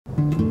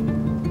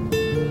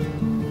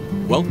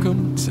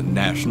Welcome to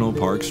National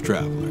Parks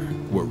Traveler,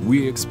 where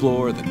we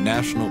explore the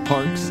national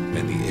parks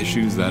and the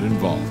issues that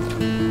involve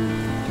them.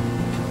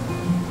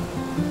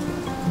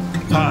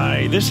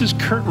 Hi, this is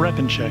Kurt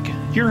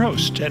Repenchek, your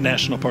host at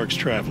National Parks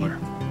Traveler.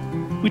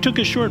 We took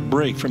a short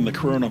break from the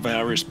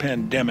coronavirus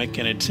pandemic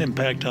and its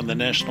impact on the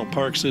national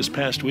parks this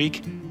past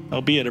week,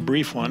 albeit a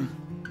brief one.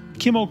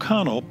 Kim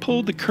O'Connell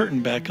pulled the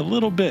curtain back a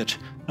little bit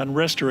on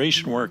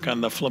restoration work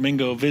on the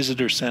Flamingo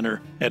Visitor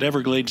Center at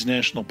Everglades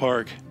National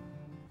Park.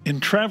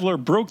 And Traveler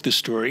broke the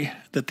story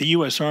that the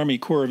U.S. Army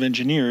Corps of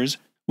Engineers,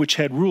 which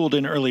had ruled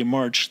in early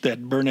March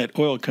that Burnett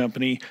Oil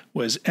Company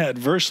was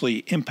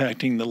adversely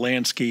impacting the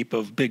landscape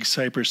of Big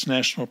Cypress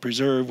National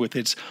Preserve with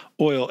its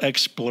oil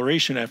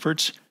exploration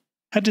efforts,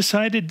 had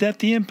decided that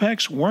the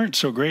impacts weren't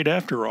so great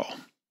after all.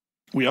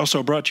 We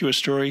also brought you a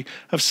story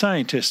of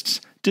scientists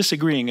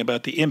disagreeing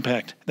about the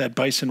impact that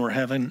bison were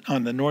having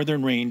on the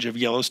northern range of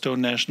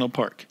Yellowstone National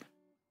Park.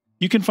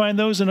 You can find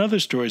those and other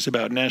stories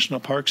about national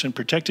parks and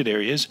protected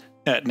areas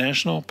at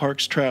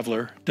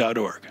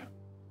nationalparkstraveler.org.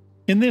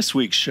 In this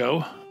week's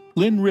show,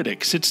 Lynn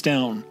Riddick sits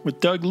down with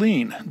Doug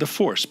Leen, the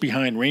force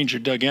behind Ranger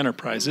Doug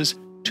Enterprises,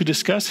 to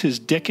discuss his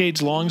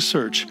decades-long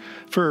search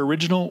for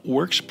original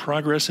Works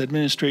Progress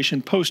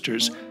Administration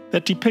posters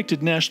that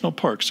depicted national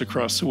parks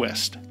across the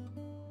West.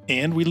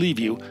 And we leave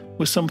you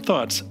with some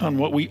thoughts on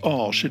what we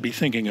all should be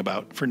thinking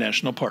about for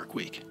National Park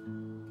Week.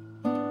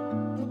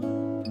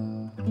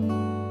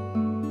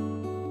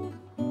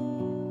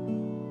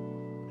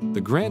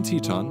 The Grand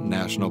Teton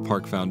National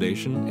Park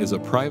Foundation is a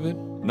private,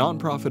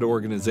 nonprofit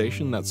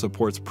organization that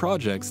supports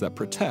projects that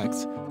protect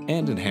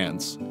and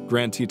enhance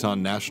Grand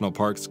Teton National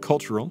Park's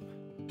cultural,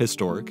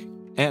 historic,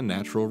 and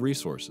natural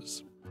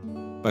resources.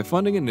 By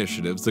funding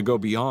initiatives that go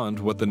beyond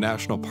what the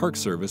National Park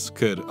Service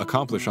could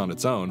accomplish on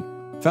its own,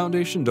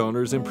 Foundation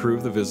donors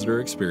improve the visitor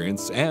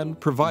experience and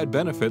provide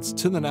benefits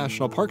to the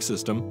national park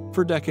system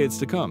for decades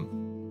to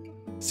come.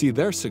 See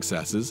their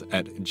successes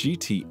at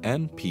gtnpf.org.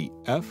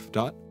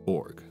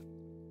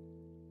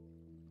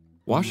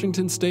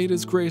 Washington State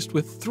is graced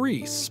with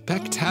 3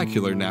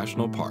 spectacular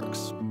national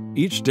parks,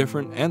 each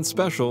different and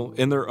special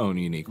in their own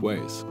unique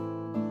ways.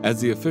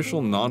 As the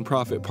official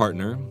nonprofit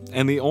partner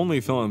and the only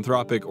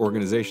philanthropic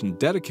organization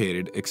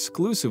dedicated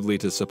exclusively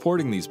to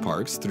supporting these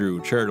parks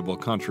through charitable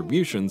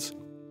contributions,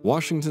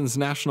 Washington's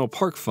National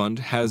Park Fund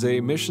has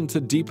a mission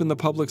to deepen the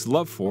public's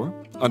love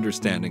for,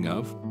 understanding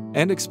of,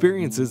 and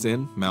experiences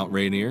in Mount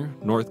Rainier,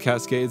 North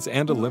Cascades,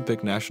 and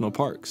Olympic National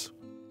Parks.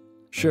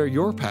 Share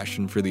your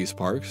passion for these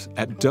parks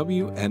at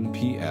wnpf.org.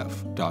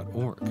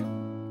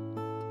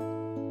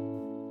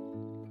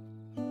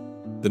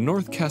 The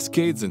North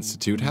Cascades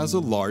Institute has a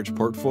large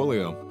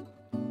portfolio.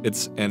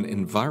 It's an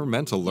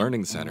environmental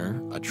learning center,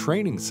 a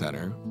training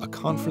center, a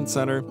conference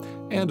center,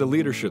 and a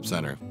leadership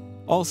center,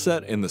 all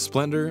set in the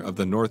splendor of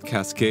the North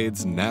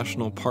Cascades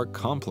National Park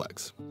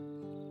Complex.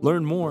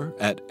 Learn more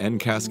at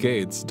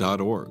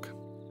ncascades.org.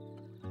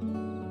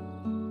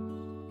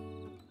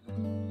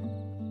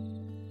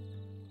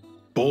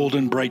 Bold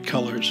and bright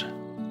colors,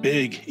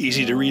 big,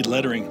 easy-to-read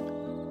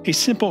lettering, a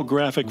simple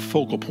graphic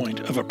focal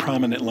point of a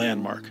prominent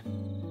landmark.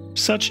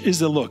 Such is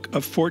the look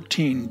of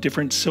 14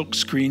 different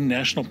silkscreen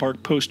national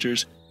park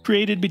posters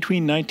created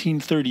between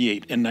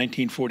 1938 and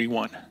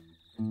 1941.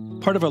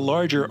 Part of a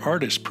larger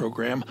artist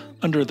program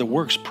under the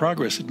Works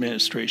Progress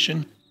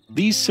Administration,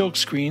 these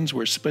silkscreens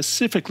were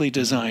specifically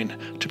designed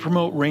to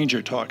promote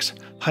ranger talks,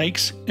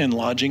 hikes, and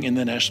lodging in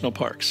the national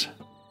parks.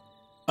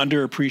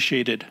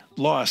 Underappreciated,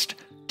 lost,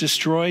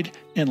 destroyed,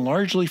 and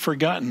largely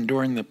forgotten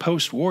during the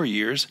post-war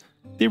years,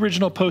 the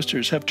original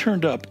posters have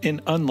turned up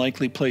in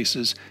unlikely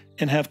places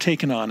and have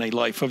taken on a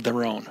life of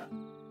their own.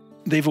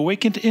 They've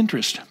awakened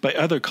interest by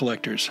other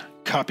collectors,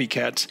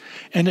 copycats,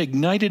 and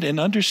ignited an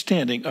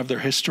understanding of their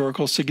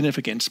historical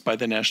significance by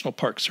the National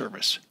Park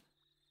Service.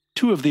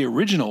 2 of the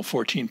original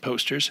 14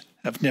 posters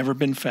have never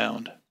been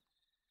found.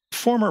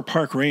 Former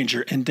park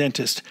ranger and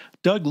dentist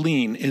Doug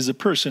Leen is the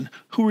person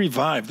who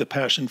revived the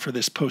passion for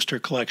this poster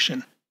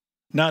collection.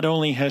 Not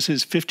only has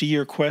his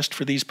 50-year quest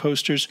for these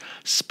posters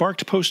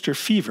sparked poster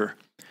fever,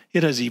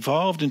 it has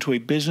evolved into a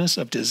business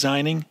of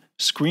designing,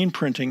 screen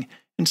printing,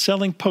 and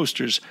selling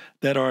posters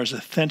that are as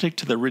authentic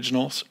to the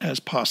originals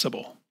as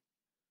possible.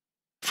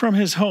 From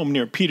his home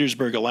near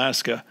Petersburg,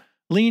 Alaska,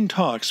 Leen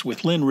talks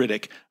with Lynn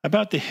Riddick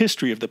about the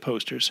history of the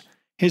posters,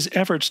 his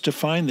efforts to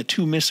find the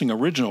 2 missing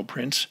original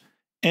prints,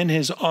 and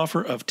his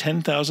offer of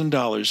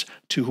 $10,000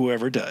 to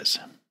whoever does.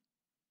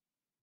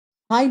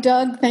 Hi,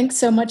 Doug. Thanks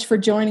so much for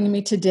joining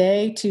me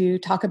today to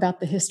talk about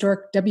the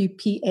historic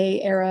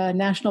WPA-era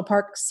National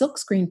Park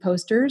silkscreen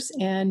posters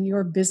and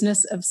your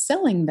business of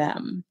selling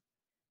them.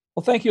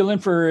 Well, thank you, Lynn,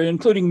 for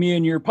including me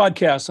in your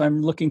podcast.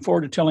 I'm looking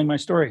forward to telling my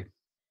story.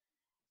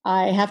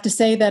 I have to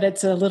say that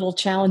it's a little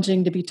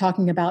challenging to be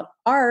talking about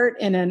art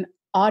in an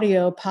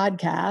audio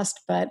podcast,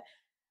 but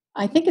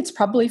I think it's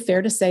probably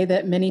fair to say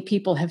that many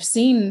people have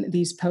seen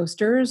these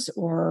posters,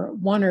 or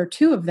 1 or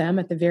 2 of them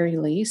at the very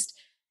least,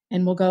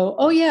 and will go,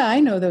 oh yeah,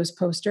 I know those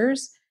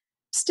posters.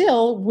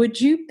 Still, would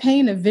you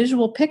paint a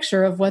visual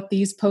picture of what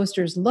these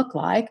posters look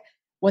like,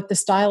 what the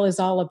style is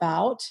all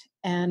about?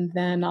 And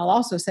then I'll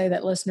also say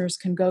that listeners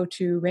can go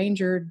to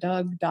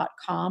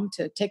rangerdoug.com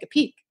to take a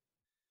peek.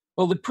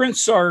 Well, the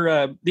prints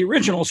are, the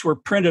originals were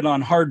printed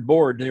on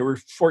hardboard. They were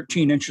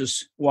 14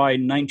 inches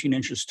wide, 19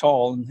 inches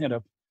tall, and had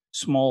a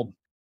small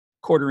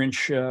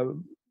quarter-inch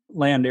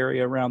land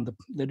area around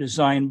the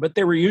design. But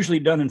they were usually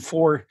done in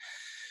 4,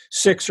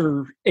 6,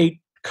 or 8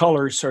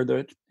 colors, or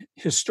the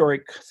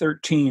historic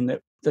 13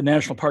 that the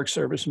National Park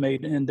Service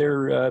made. And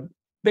they're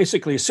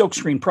basically a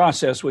silkscreen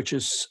process, which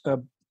is a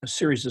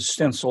series of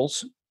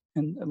stencils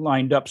and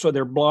lined up. So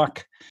they're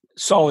block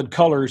solid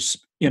colors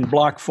in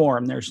block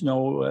form. There's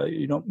no,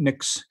 you don't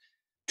mix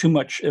too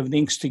much of the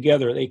inks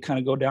together. They kind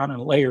of go down in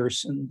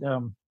layers,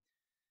 and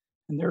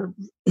they're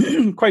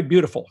quite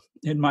beautiful,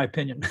 in my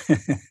opinion.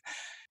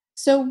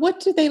 So what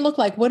do they look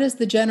like? What is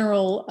the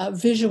general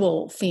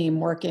visual theme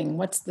working?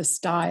 What's the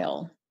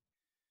style?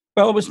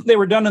 Well, they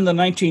were done in the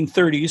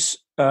 1930s.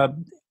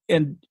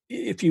 And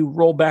if you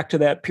roll back to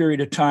that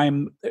period of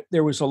time,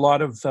 there was a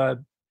lot of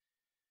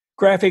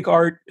graphic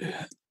art.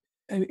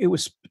 It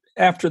was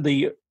after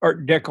the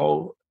Art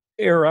Deco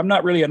era. I'm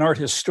not really an art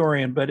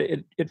historian, but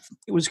it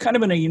was kind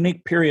of in a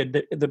unique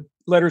period. The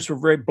letters were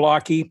very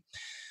blocky.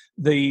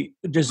 The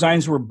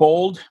designs were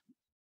bold.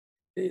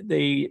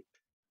 They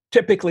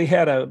typically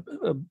had a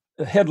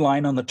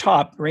headline on the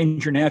top,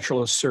 Ranger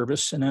Naturalist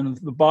Service, and then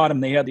at the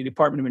bottom they had the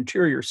Department of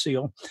Interior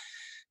seal.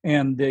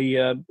 And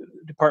the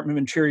Department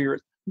of Interior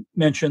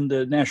mentioned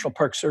the National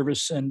Park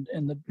Service and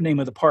the name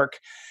of the park.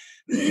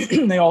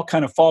 They all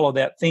kind of follow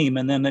that theme.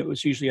 And then it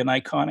was usually an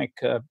iconic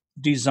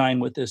design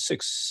with the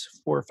 6,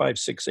 4, 5,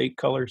 6, 8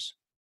 colors.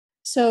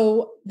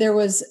 So there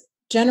was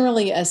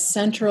generally a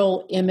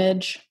central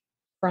image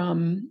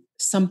from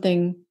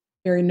something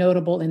very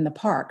notable in the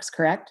parks,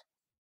 correct?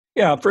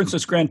 Yeah, for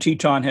instance, Grand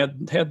Teton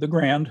had the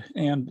Grand,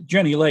 and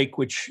Jenny Lake,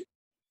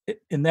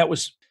 and that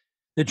was,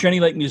 the Jenny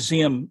Lake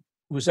Museum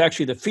was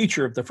actually the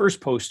feature of the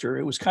first poster.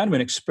 It was kind of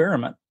an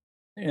experiment,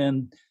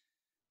 and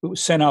it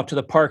was sent out to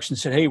the parks and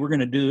said, hey, we're going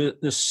to do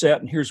this set,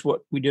 and here's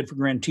what we did for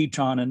Grand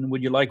Teton, and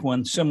would you like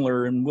one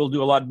similar, and we'll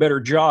do a lot better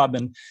job.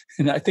 And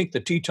I think the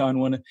Teton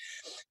one,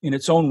 in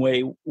its own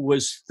way,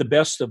 was the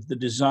best of the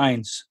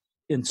designs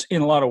in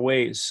a lot of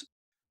ways.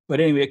 But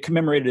anyway, it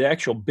commemorated the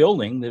actual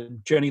building,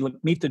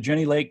 meet the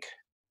Jenny Lake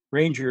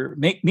Ranger,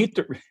 meet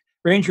the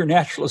Ranger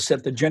Naturalists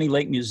at the Jenny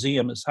Lake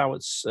Museum is how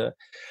it's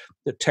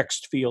the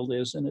text field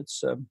is, and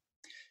it's.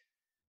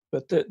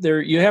 But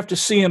you have to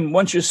see them.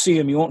 Once you see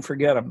them, you won't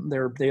forget them.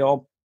 They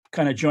all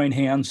kind of join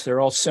hands.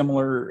 They're all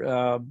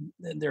similar.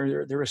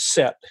 They're a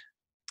set.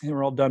 They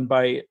were all done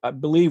by, I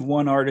believe,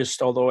 one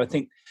artist. Although I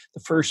think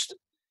the first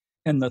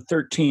and the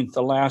 13th,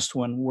 the last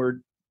one,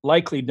 were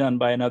likely done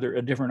by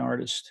a different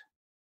artist.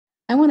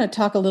 I want to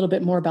talk a little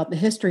bit more about the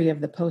history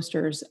of the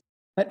posters,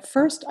 but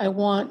first I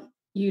want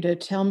you to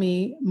tell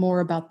me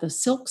more about the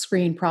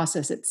silkscreen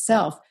process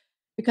itself,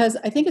 because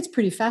I think it's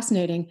pretty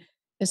fascinating,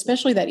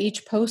 especially that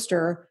each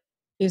poster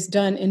is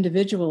done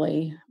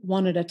individually,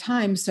 one at a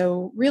time.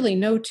 So really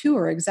no two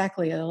are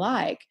exactly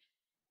alike.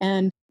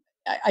 And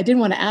I did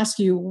want to ask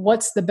you,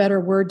 what's the better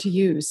word to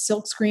use,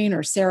 silkscreen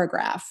or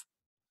serigraph?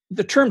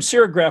 The term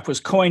serigraph was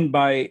coined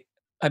by,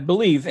 I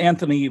believe,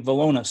 Anthony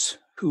Valonis,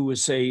 who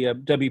was a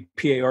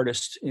WPA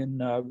artist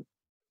I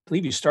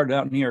believe he started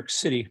out in New York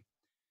City,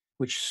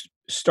 which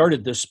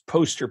started this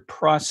poster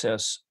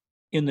process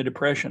in the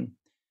Depression.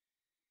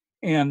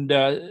 And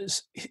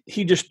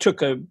he just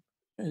took a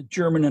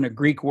German and a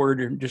Greek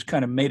word and just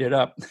kind of made it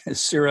up,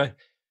 Sera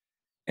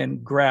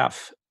and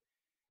graph.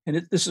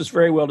 And this is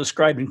very well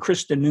described in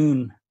Chris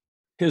Denoon,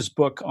 his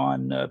book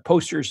on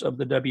posters of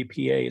the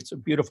WPA. It's a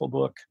beautiful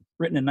book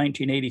written in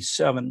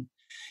 1987.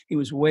 He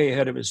was way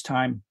ahead of his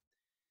time.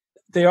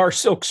 They are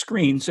silk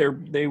screens.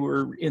 They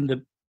were in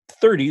the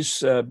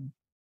 30s.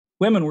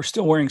 Women were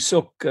still wearing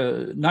silk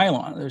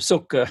nylon. Or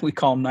silk, we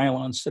call them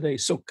nylons today,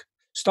 silk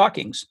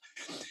stockings.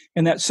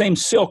 And that same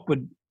silk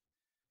would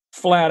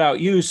flat out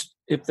use,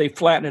 if they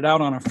flatten it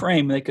out on a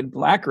frame, they could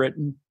lacquer it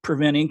and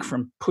prevent ink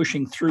from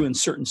pushing through in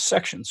certain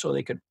sections. So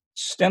they could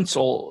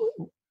stencil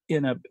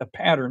in a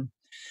pattern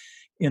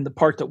in the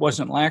part that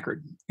wasn't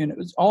lacquered. And it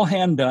was all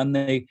hand done.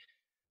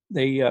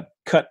 They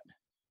cut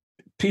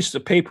pieces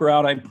of paper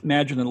out, I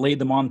imagine, and laid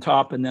them on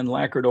top and then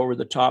lacquered over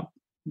the top.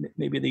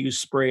 Maybe they used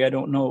spray. I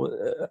don't know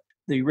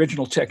the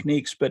original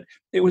techniques, but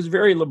it was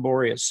very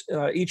laborious.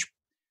 Each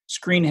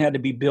screen had to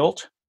be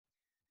built,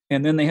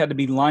 and then they had to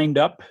be lined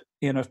up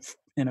in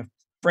a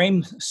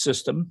frame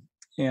system.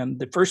 And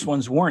the first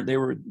ones weren't. They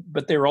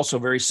were also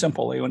very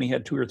simple. They only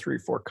had 2 or 3 or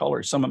 4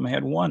 colors. Some of them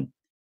had 1,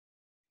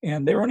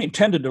 and they were only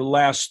intended to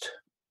last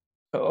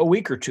a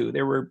week or 2.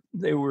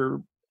 They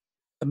were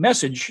a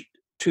message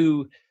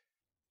to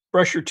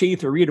brush your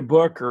teeth or read a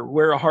book or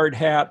wear a hard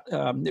hat.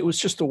 It was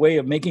just a way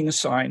of making a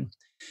sign.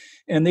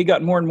 And they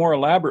got more and more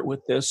elaborate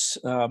with this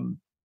and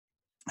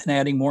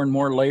adding more and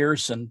more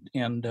layers, and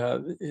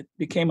it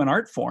became an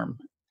art form.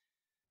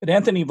 But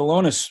Anthony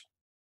Valonis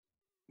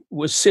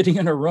was sitting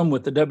in a room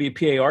with the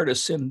WPA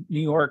artists in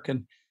New York,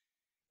 and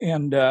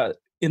And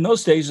in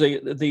those days,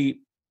 they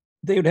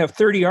would have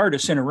 30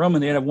 artists in a room,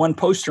 and they'd have one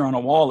poster on a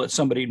wall that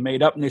somebody had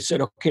made up, and they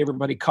said, okay,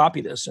 everybody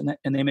copy this. And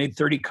they made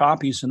 30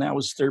 copies, and that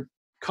was their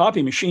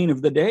copy machine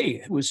of the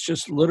day. It was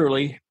just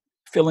literally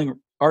filling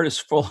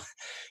artists full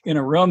in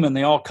a room, and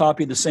they all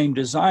copied the same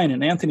design.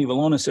 And Anthony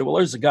Vallona said, well,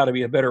 there's got to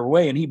be a better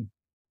way. And he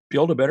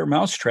built a better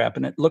mousetrap,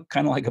 and it looked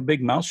kind of like a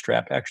big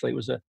mousetrap. Actually, it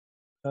was a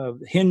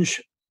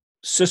hinge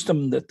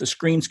system that the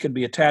screens could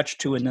be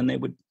attached to, and then they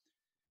would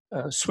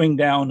swing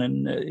down,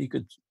 and you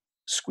could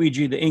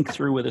squeegee the ink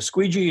through with a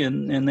squeegee,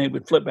 and they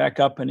would flip back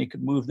up, and you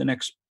could move the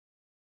next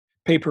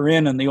paper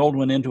in and the old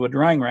one into a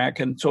drying rack.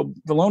 And so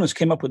Vallonis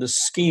came up with a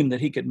scheme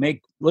that he could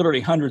make literally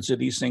hundreds of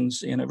these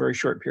things in a very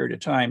short period of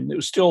time. It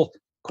was still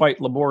quite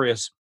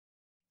laborious.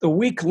 The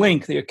weak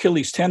link, the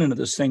Achilles tendon of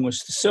this thing, was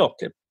the silk.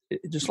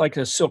 Just like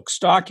a silk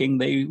stocking,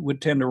 they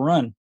would tend to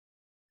run.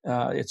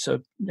 It's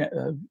a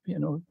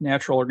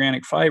natural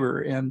organic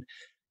fiber, and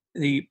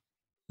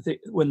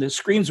when the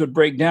screens would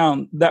break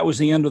down, that was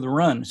the end of the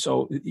run.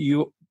 So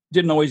you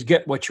didn't always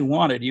get what you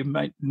wanted. You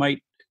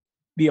might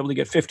be able to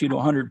get 50 to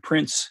 100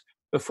 prints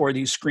before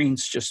these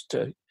screens just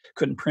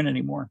couldn't print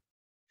anymore.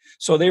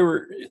 So they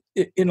were,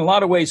 in a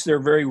lot of ways, they're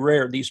very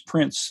rare, these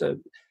prints.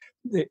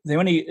 They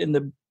only, in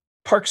the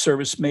Park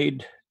Service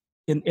made,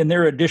 in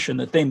their edition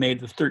that they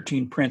made with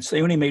 13 prints,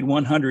 they only made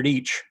 100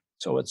 each.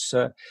 So it's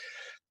there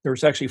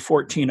was actually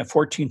 14. A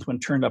 14th one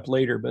turned up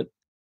later, but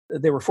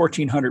there were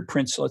 1,400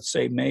 prints, let's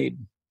say, made.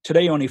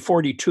 Today, only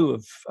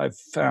 42 I've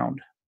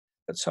found.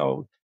 That's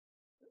how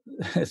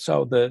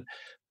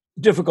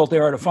difficult they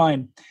are to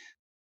find.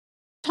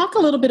 Talk a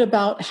little bit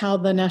about how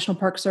the National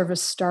Park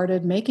Service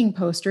started making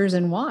posters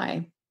and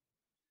why.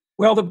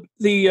 Well,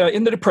 the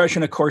in the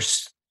Depression, of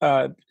course,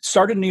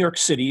 started in New York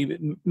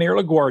City. Mayor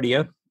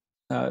LaGuardia,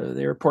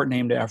 the airport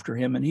named after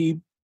him, and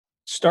he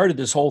started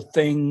this whole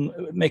thing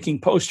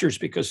making posters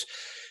because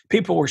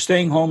people were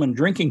staying home and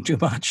drinking too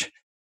much,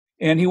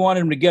 and he wanted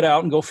them to get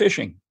out and go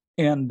fishing.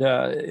 And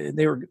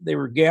they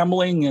were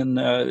gambling, and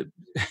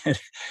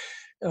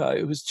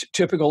it was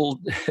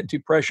typical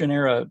Depression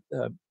era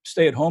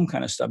stay-at-home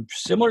kind of stuff,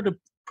 similar to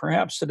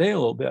perhaps today a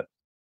little bit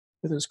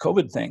with this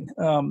COVID thing.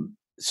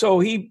 So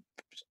he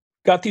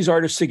got these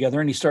artists together,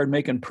 and he started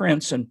making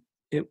prints. And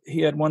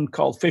he had one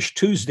called Fish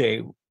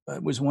Tuesday,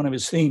 was one of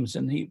his themes.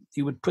 And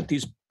he would put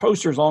these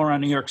posters all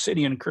around New York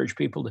City and encourage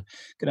people to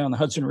get down the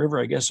Hudson River,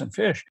 I guess, and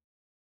fish.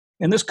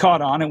 And this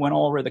caught on. It went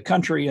all over the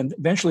country, and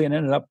eventually it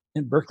ended up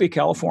in Berkeley,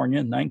 California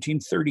in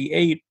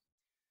 1938.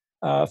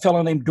 A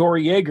fellow named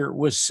Dory Yeager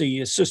was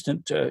the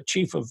assistant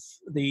chief of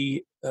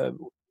the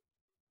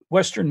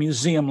Western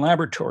Museum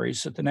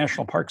Laboratories at the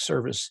National Park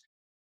Service.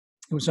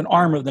 It was an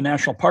arm of the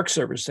National Park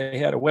Service. They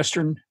had a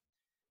Western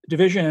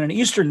division and an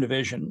Eastern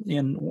division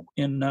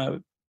in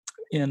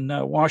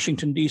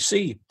Washington,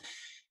 D.C.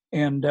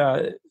 And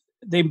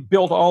they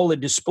built all the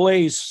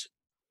displays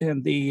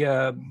and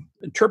the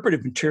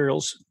interpretive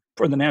materials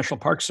for the National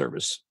Park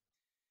Service.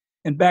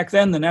 And back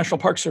then, the National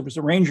Park Service,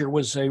 the ranger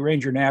was a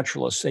ranger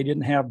naturalist. They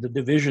didn't have the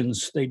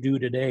divisions they do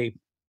today.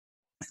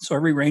 So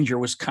every ranger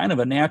was kind of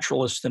a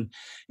naturalist and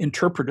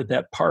interpreted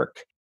that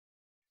park.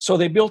 So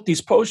they built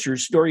these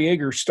posters. Dory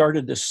Yeager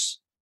started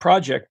this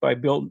project by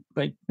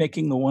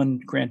making the one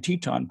Grand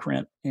Teton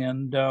print.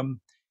 And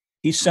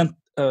he sent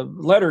a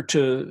letter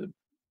to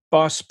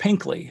Boss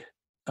Pinkley.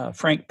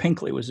 Frank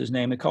Pinkley was his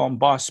name. They call him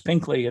Boss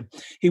Pinkley. And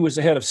he was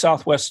the head of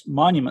Southwest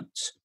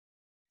Monuments,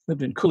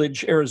 lived in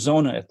Coolidge,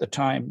 Arizona at the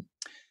time.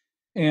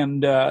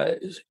 And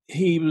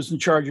he was in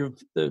charge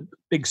of the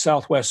big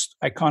Southwest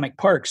iconic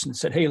parks and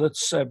said, hey,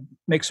 let's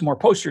make some more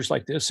posters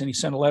like this. And he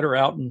sent a letter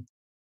out, and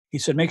he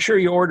said, make sure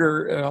you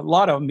order a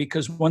lot of them,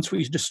 because once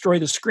we destroy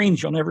the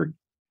screens,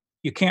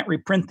 you can't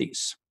reprint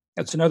these.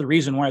 That's another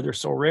reason why they're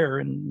so rare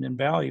and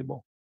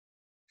valuable.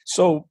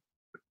 So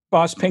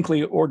Boss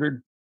Pinkley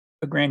ordered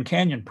a Grand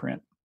Canyon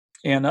print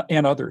and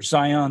others,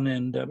 Zion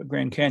and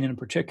Grand Canyon in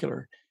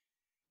particular.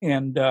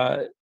 And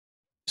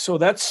so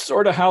that's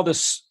sort of how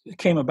this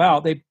came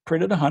about. They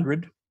printed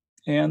 100,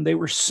 and they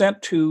were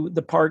sent to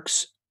the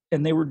parks,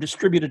 and they were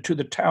distributed to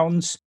the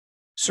towns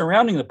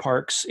surrounding the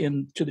parks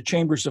to the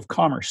chambers of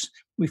commerce.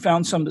 We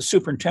found some of the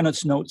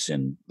superintendent's notes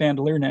in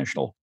Bandelier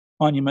National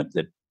Monument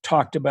that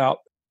talked about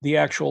the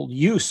actual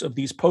use of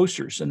these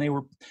posters, and they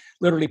were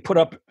literally put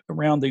up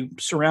around the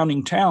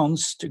surrounding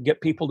towns to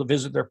get people to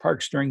visit their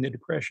parks during the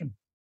Depression.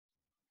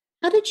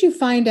 How did you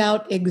find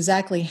out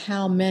exactly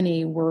how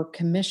many were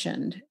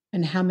commissioned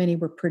and how many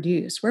were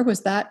produced? Where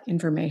was that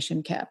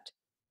information kept?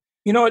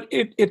 You know,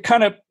 it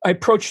kind of, I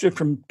approached it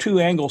from two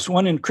angles.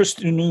 One, in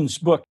Christopher Noon's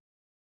book,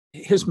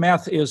 his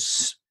math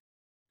is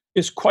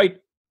quite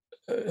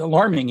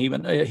alarming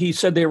even. He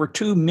said there were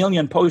 2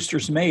 million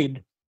posters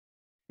made,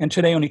 and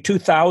today only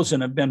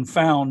 2,000 have been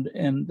found,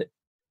 and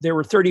there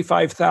were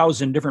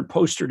 35,000 different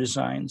poster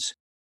designs.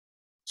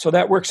 So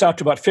that works out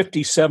to about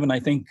 57, I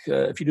think,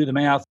 if you do the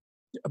math,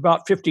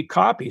 about 50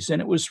 copies.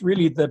 And it was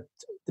really the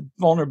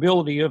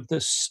vulnerability of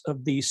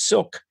the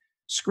silk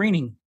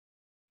screening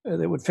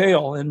that would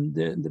fail, and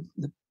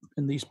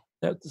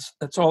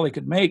that's all they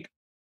could make.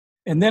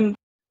 And then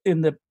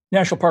in the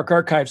National Park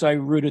Archives, I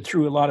rooted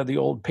through a lot of the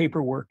old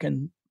paperwork,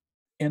 and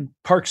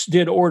parks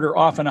did order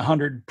often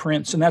 100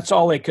 prints, and that's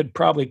all they could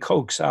probably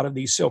coax out of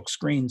these silk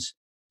screens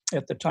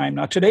at the time.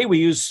 Now, today we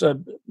use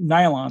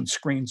nylon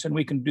screens, and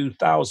we can do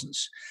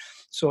thousands.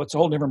 So it's a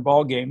whole different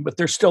ballgame, but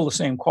they're still the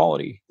same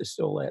quality. They're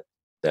still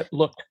that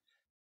look.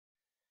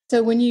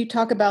 So when you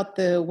talk about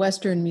the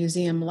Western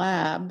Museum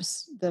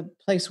Labs, the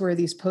place where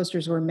these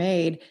posters were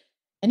made,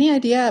 any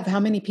idea of how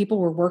many people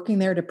were working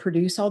there to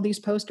produce all these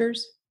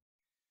posters?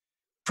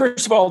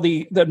 First of all,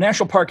 the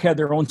national park had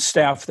their own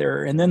staff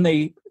there, and then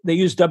they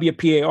used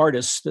WPA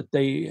artists that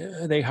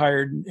they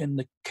hired. In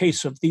the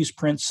case of these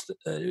prints,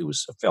 it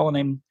was a fellow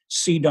named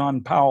C.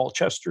 Don Powell.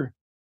 Chester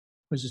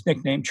was his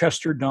nickname,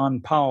 Chester Don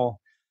Powell.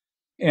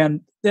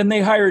 And then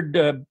they hired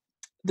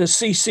the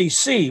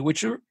CCC,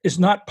 which is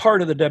not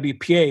part of the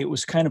WPA. It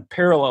was kind of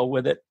parallel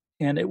with it,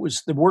 and it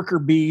was the worker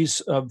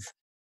bees of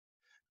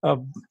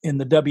in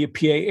the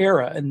WPA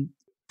era. And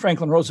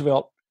Franklin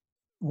Roosevelt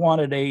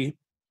wanted a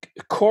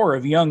corps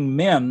of young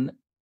men.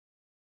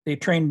 They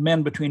trained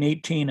men between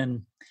 18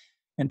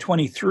 and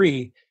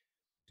 23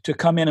 to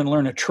come in and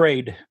learn a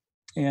trade.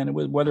 And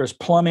whether it's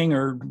plumbing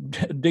or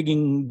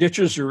digging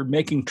ditches or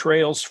making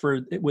trails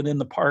within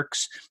the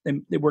parks,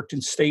 they worked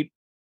in state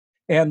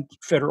and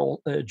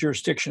federal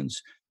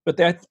jurisdictions. But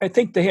I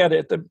think they had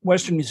at the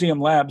Western Museum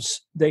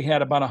Labs, they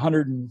had about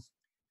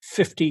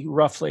 150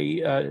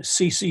 roughly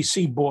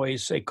CCC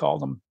boys, they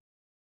called them.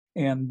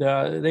 And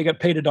they got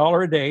paid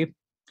 $1 a day.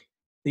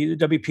 The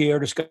WPA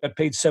artists got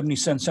paid 70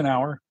 cents an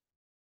hour.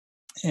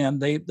 And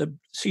the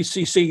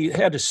CCC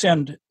had to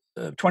send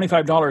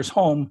 $25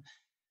 home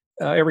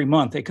every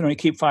month. They could only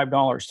keep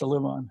 $5 to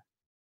live on.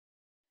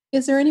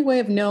 Is there any way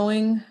of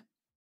knowing?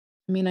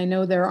 I mean, I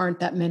know there aren't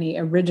that many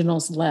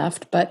originals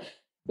left, but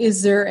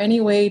is there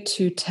any way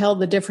to tell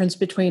the difference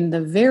between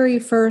the very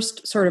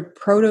first sort of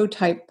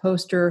prototype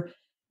poster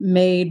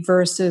made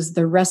versus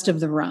the rest of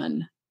the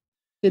run?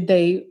 Did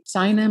they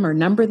sign them or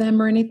number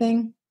them or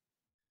anything?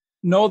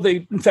 No,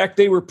 in fact,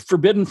 they were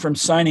forbidden from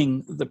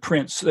signing the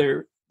prints.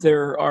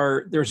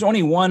 There's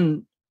only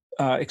one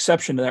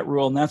exception to that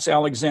rule, and that's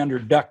Alexander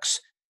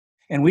Duck's.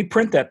 And we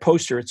print that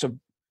poster. It's a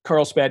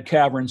Carlsbad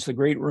Caverns, the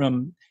great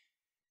room,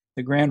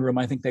 the grand room,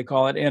 I think they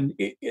call it.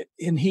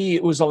 And he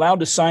was allowed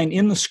to sign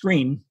in the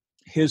screen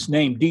his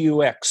name,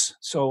 DUX.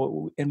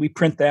 So, and we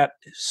print that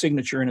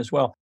signature in as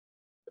well.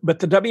 But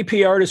the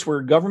WP artists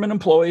were government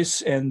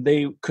employees, and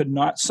they could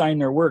not sign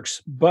their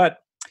works. But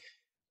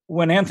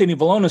when Anthony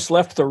Valonis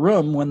left the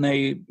room, when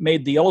they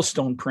made the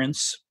Yellowstone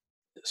prints,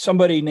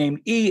 somebody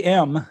named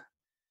E.M.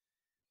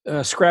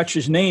 Scratched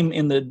his name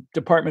in the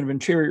Department of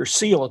Interior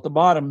seal at the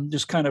bottom,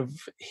 just kind of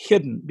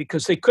hidden,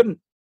 because the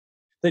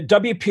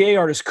WPA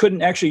artists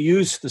couldn't actually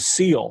use the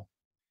seal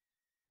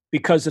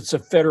because it's a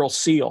federal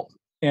seal.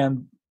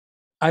 And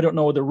I don't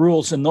know the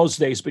rules in those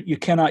days, but you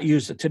cannot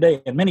use it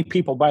today. And many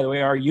people, by the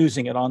way, are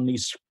using it on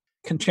these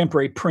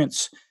contemporary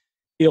prints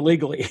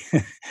illegally.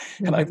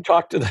 And I've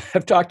talked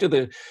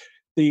to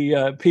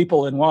the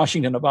people in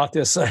Washington about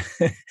this.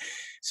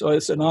 So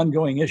it's an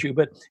ongoing issue.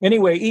 But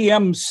anyway,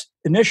 EM's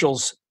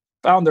initials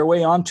found their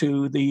way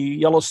onto the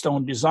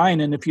Yellowstone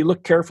design. And if you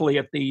look carefully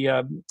at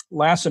the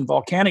Lassen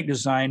volcanic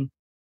design,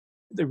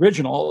 the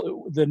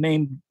original, the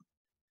name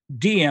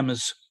DM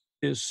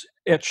is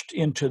etched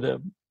into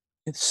the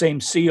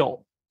same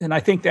seal. And I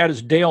think that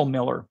is Dale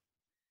Miller.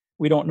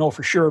 We don't know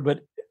for sure, but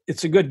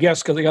it's a good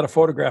guess because I got a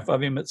photograph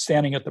of him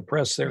standing at the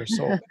press there.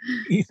 So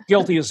he's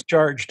guilty as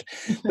charged.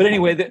 But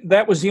anyway,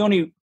 that was the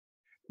only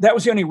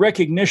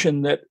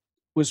recognition that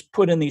was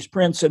put in these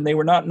prints, and they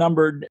were not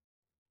numbered.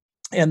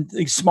 And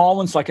the small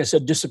ones, like I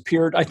said,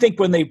 disappeared. I think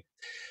when they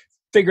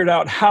figured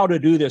out how to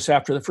do this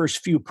after the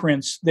first few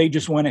prints, they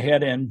just went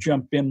ahead and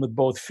jumped in with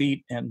both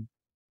feet and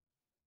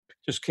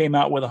just came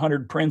out with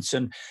 100 prints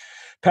and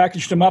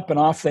packaged them up, and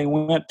off they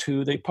went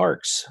to the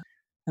parks.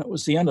 That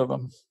was the end of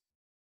them.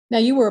 Now,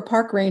 you were a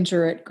park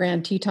ranger at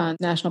Grand Teton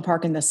National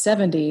Park in the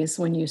 70s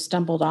when you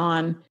stumbled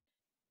on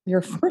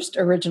your first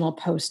original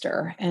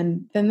poster.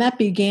 And then that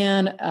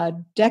began a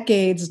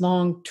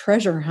decades-long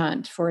treasure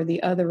hunt for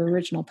the other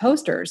original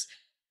posters.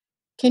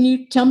 Can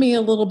you tell me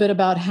a little bit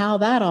about how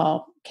that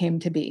all came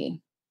to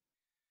be?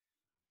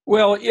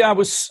 Well, yeah,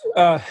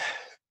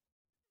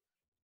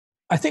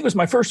 I think it was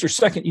my first or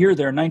second year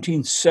there,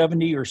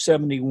 1970 or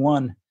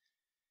 71.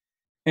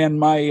 And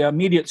my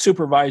immediate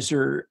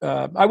supervisor,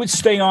 I would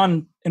stay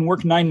on and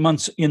work 9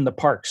 months in the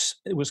parks.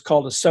 It was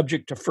called a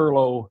subject to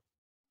furlough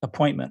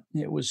appointment.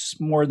 It was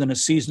more than a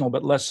seasonal,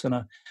 but less than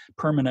a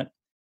permanent.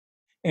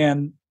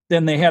 And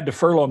then they had to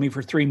furlough me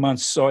for 3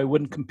 months, so I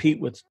wouldn't compete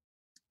with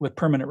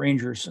permanent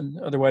rangers. And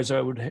otherwise,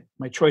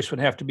 my choice would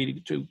have to be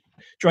to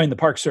join the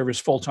Park Service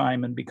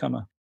full-time and become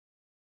a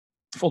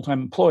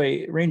full-time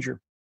employee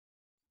ranger.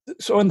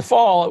 So in the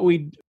fall,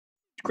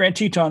 Grand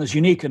Teton is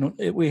unique, and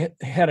we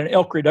had an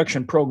elk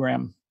reduction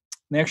program.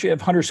 They actually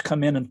have hunters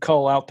come in and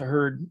cull out the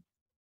herd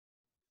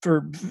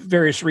for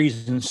various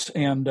reasons,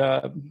 and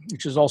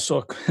which is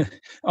also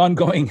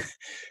ongoing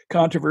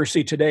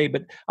controversy today.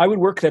 But I would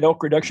work that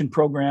elk reduction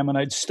program, and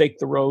I'd stake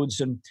the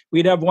roads, and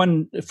we'd have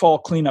one fall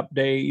cleanup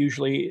day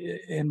usually,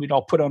 and we'd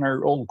all put on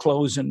our old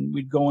clothes, and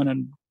we'd go in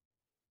and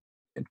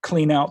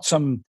clean out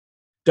some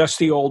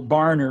dusty old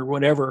barn or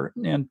whatever.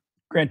 And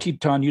Grand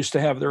Teton used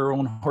to have their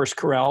own horse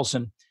corrals,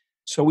 and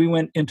so we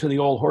went into the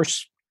old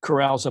horse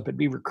corrals up at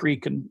Beaver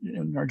Creek,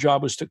 and our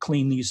job was to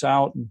clean these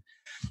out. And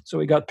so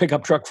we got a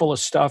pickup truck full of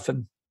stuff,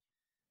 and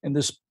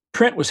this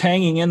print was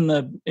hanging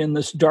in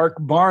this dark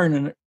barn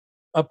and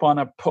up on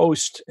a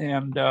post,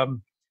 and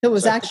it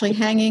was actually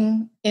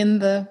hanging in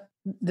the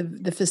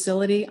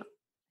facility,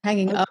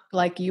 hanging up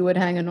like you would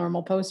hang a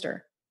normal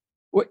poster.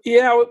 Well,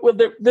 yeah. Well,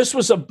 this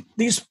was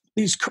these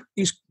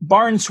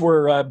barns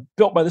were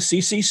built by the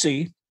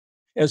CCC,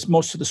 as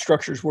most of the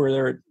structures were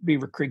there at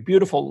Beaver Creek.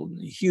 Beautiful,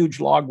 huge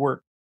log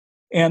work.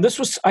 And this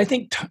was, I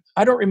think,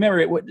 I don't remember,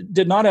 it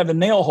did not have a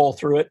nail hole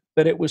through it,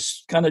 but it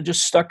was kind of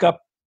just stuck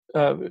up.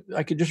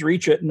 I could just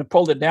reach it, and I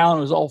pulled it down.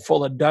 It was all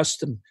full of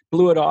dust, and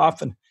blew it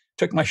off and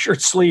took my shirt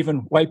sleeve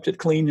and wiped it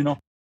clean,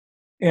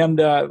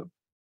 And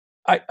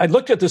I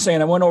looked at this thing,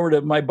 and I went over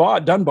to my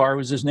boss, Dunbar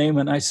was his name,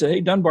 and I said,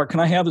 "Hey, Dunbar, can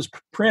I have this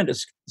print? It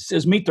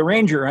says Meet the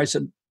Ranger." I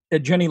said,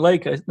 "At Jenny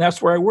Lake."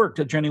 That's where I worked,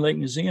 at Jenny Lake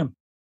Museum.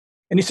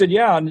 And he said,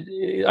 "Yeah." And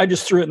I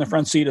just threw it in the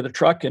front seat of the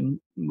truck, and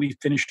we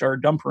finished our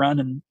dump run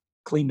and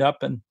cleaned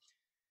up. And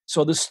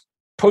so this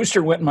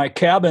poster went in my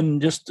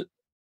cabin.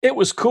 It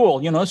was cool.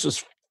 This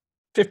was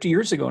 50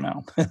 years ago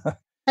now.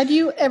 Have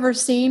you ever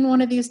seen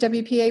one of these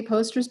WPA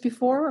posters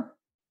before?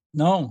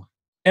 No.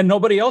 And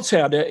nobody else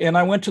had it. And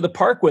I went to the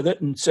park with it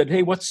and said,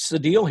 "Hey, what's the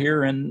deal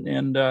here?" And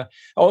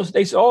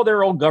they said, "Oh,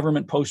 they're old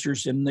government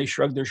posters." And they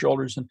shrugged their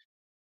shoulders.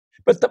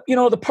 But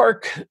the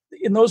park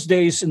in those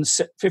days,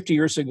 50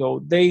 years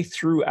ago, they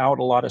threw out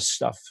a lot of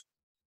stuff.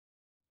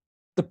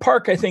 The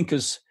park, I think,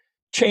 has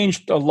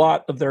changed a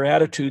lot of their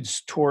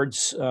attitudes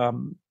towards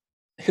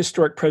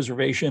historic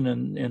preservation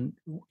and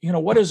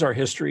what is our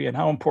history and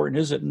how important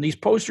is it? And these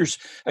posters,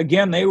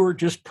 again, they were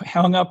just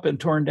hung up and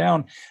torn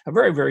down, a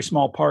very, very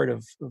small part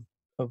of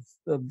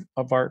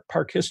our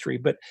park history.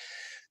 But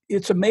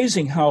it's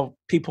amazing how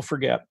people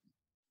forget.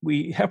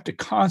 We have to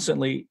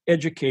constantly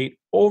educate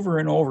over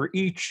and over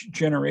each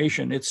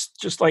generation. It's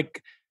just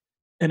like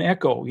an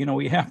echo.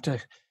 We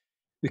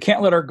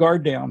can't let our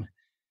guard down.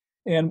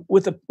 And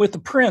with the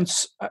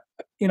prints,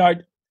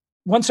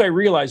 once I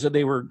realized that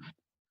they were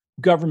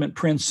government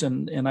prints,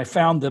 and I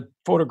found the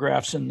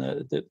photographs and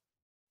that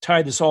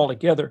tied this all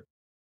together,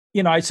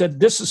 I said,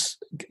 this is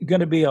going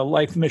to be a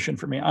life mission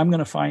for me. I'm going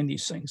to find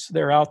these things.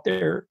 They're out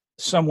there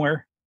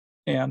somewhere.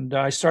 And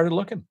I started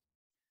looking.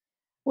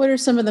 What are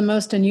some of the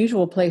most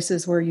unusual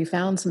places where you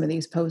found some of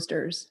these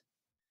posters?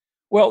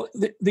 Well,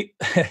 the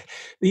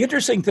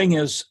interesting thing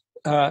is,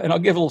 and I'll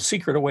give a little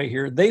secret away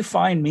here, they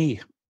find me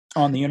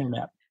on the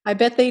internet. I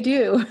bet they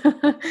do.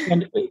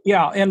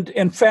 And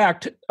in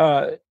fact,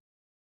 I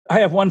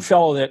have one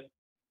fellow that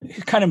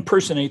kind of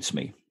impersonates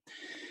me,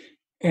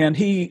 and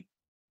he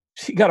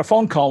got a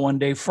phone call one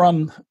day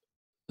from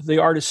the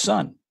artist's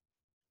son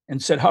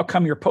and said, "How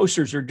come your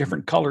posters are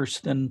different colors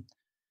than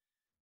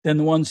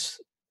the ones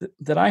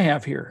that I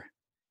have here?"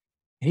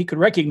 He could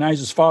recognize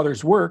his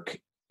father's work,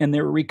 and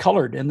they were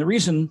recolored. And the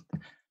reason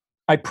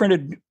I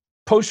printed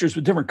posters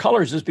with different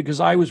colors is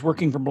because I was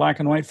working from black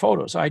and white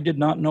photos. I did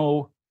not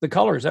know the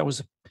colors. That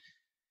was a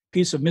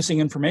piece of missing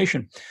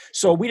information.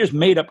 So we just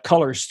made up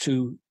colors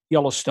to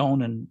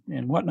Yellowstone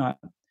and whatnot.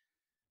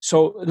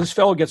 So this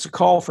fellow gets a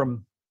call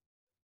from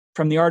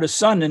the artist's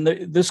son, and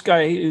this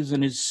guy is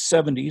in his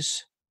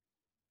 70s,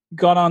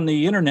 got on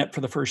the internet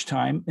for the first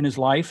time in his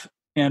life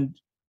and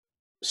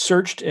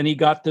searched, and he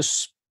got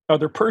this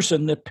other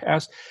person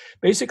that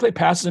basically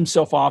passes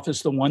himself off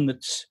as the one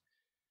that's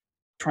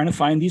trying to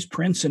find these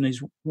prints, and he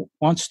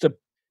wants to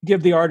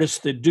give the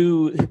artist the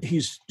due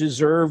he's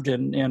deserved,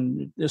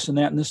 and this and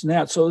that and this and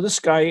that. So this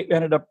guy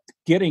ended up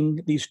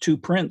getting these two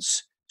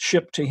prints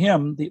shipped to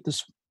him.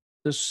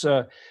 This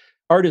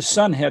artist's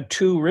son had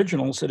two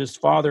originals that his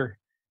father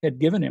had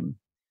given him,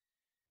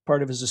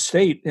 part of his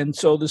estate. And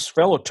so this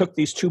fellow took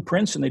these two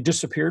prints, and they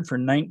disappeared for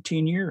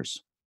 19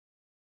 years.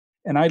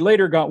 And I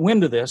later got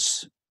wind of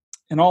this,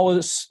 and all of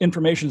this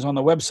information is on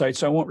the website,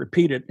 so I won't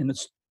repeat it, and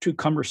it's too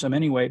cumbersome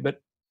anyway.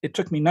 But it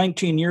took me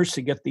 19 years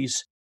to get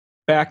these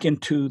back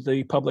into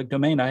the public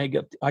domain. I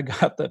got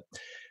the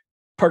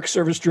Park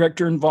Service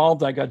director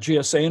involved. I got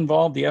GSA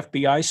involved. The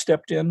FBI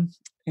stepped in,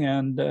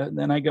 and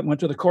then I went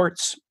to the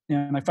courts,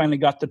 and I finally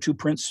got the two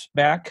prints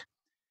back.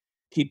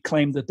 He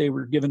claimed that they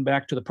were given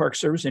back to the Park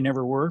Service. They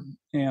never were.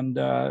 And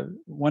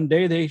one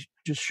day they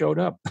just showed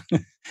up.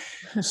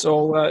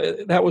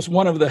 So that was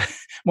one of the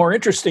more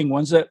interesting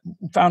ones. That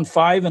found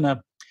 5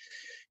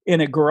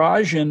 in a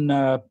garage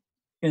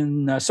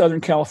in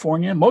Southern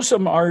California. Most of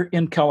them are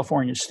in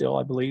California still,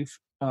 I believe.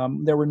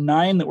 There were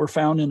 9 that were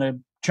found in a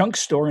junk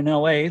store in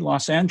LA,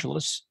 Los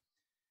Angeles.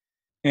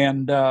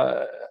 And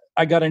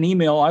I got an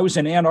email. I was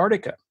in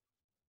Antarctica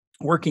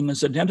working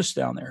as a dentist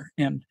down there,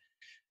 and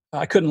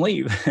I couldn't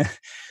leave.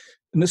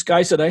 And this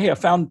guy said, hey, I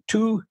found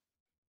 2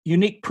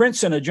 unique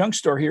prints in a junk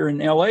store here in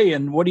LA.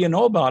 And what do you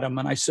know about them?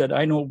 And I said,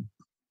 I know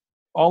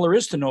all there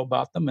is to know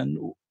about them.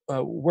 And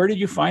where did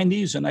you find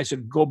these? And I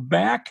said, go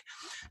back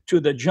to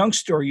the junk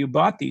store you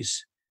bought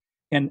these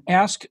and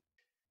ask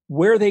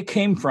where they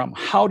came from.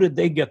 How did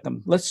they get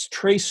them? Let's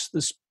trace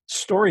this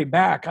story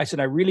back. I said,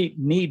 I really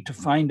need to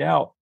find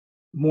out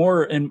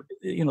more. And,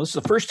 this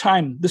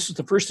is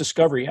the first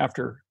discovery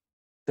after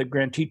the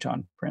Grand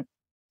Teton print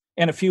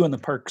and a few in the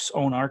park's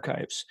own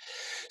archives.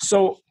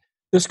 So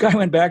this guy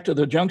went back to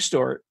the junk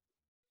store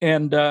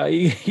and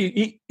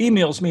he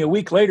emails me a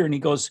week later and he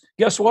goes,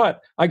 guess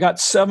what? I got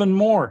 7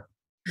 more.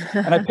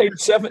 And I paid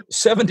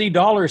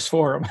 $70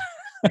 for them.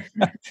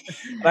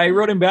 And I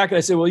wrote him back and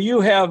I said, well,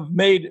 you have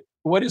made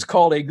what is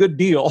called a good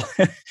deal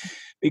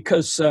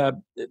because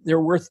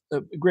they're worth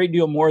a great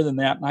deal more than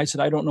that. And I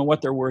said, I don't know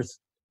what they're worth,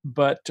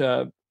 but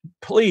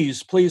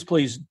please, please,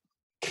 please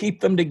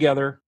keep them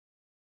together.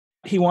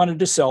 He wanted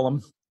to sell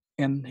them.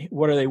 And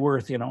what are they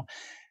worth,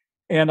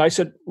 And I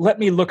said, let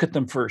me look at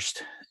them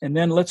first. And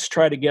then let's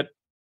try to get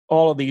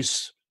all of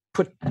these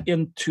put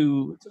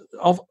into,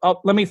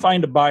 let me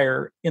find a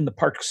buyer in the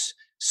park's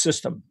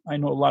system. I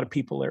know a lot of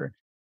people there.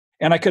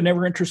 And I could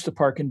never interest the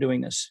park in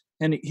doing this.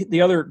 And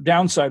the other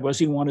downside was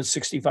he wanted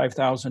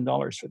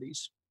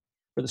 $65,000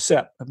 for the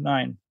set of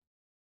 9.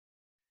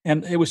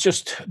 And it was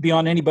just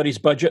beyond anybody's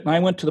budget. And I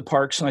went to the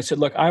parks and I said,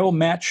 look, I'll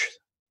match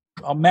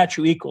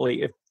you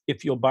equally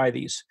if you'll buy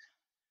these.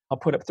 I'll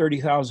put up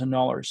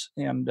 $30,000.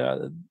 And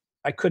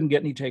I couldn't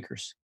get any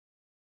takers.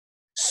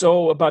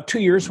 So about 2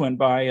 years went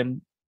by,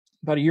 and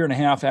about a year and a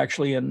half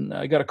actually, and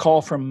I got a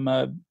call from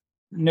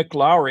Nick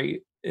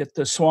Lowry at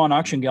the Swan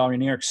Auction Gallery in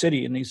New York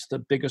City, and he's the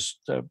biggest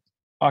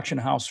auction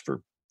house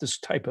for this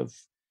type of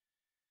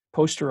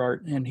poster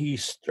art. And he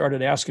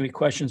started asking me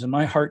questions, and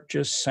my heart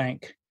just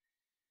sank.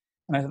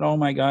 And I thought, oh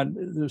my God,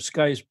 this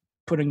guy's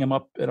putting them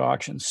up at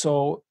auction.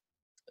 So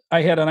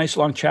I had a nice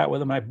long chat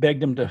with him. I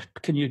begged him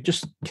can you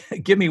just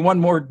give me one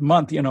more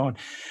month, And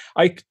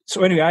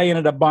so anyway, I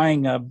ended up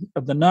buying of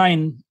the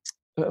 9.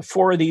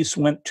 4 of these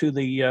went to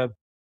the,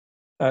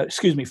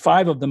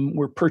 5 of them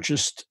were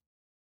purchased.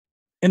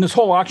 And this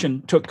whole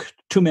auction took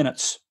 2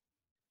 minutes,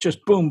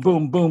 just boom,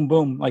 boom, boom,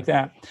 boom, like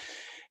that.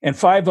 And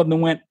 5 of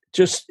them went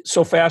just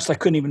so fast I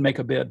couldn't even make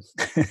a bid.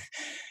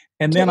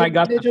 And then I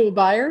got individual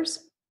buyers.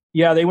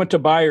 Yeah, they went to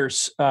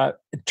buyers.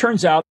 It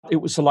turns out it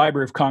was the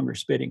Library of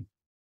Congress bidding.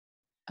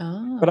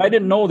 Oh. But I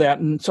didn't know that,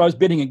 and so I was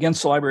bidding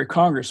against the Library of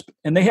Congress,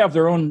 and they have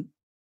their own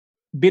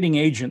bidding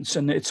agents,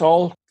 and it's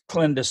all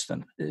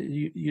clandestine.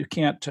 You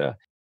can't.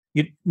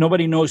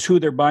 Nobody knows who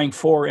they're buying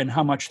for and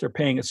how much they're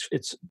paying.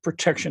 It's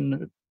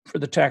protection for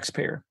the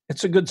taxpayer.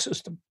 It's a good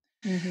system.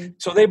 Mm-hmm.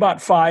 So they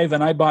bought 5,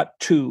 and I bought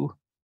 2,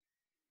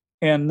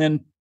 and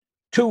then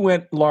 2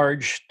 went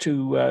large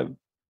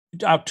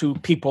out to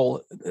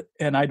people,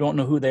 and I don't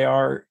know who they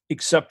are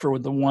except for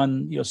the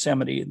one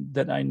Yosemite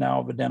that I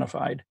now have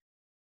identified.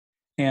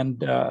 And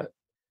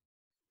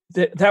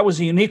that was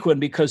a unique one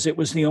because it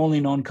was the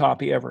only known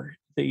copy ever.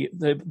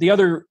 The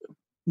other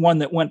one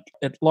that went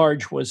at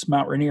large was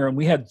Mount Rainier, and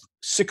we had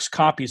 6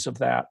 copies of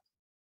that.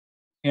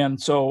 And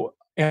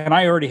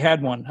I already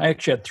had one. I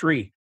actually had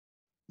 3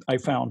 I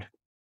found.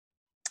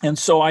 And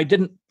so I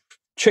didn't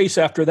chase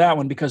after that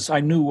one because I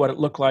knew what it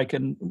looked like,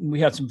 and we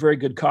had some very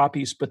good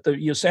copies. But the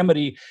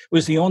Yosemite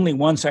was the only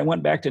one, so I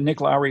went back to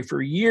Nick Lowry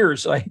for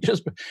years. I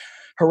just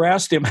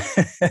harassed him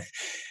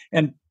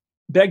and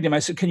begged him. I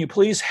said, can you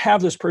please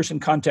have this person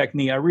contact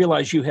me? I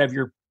realize you have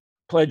your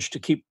pledge to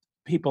keep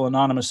people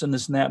anonymous and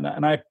this and that,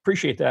 and I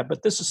appreciate that,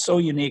 but this is so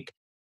unique.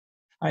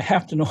 I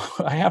have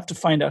to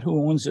find out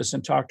who owns this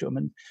and talk to him.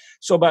 And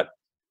so about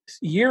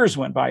years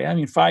went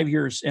by, 5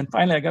 years, and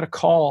finally I got a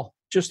call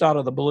just out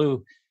of the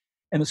blue.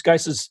 And this guy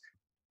says,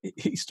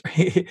 he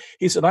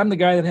said, I'm the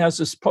guy that has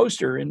this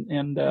poster.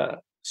 And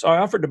so I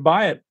offered to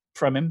buy it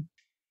from him.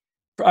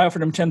 I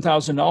offered him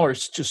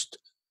 $10,000 just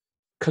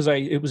because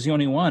it was the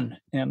only one.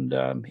 And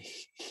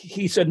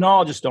he said, no,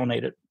 I'll just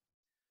donate it.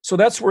 So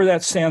that's where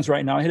that stands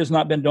right now. It has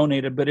not been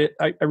donated, but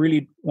I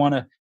really want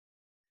to,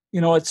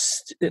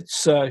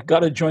 it's got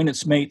to join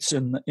its mates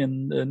in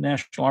the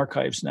National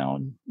Archives now,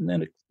 and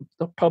then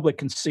the public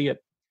can see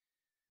it.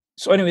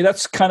 So anyway,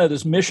 that's kind of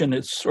this mission.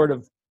 It's sort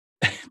of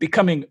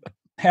becoming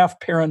half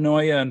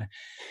paranoia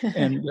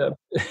and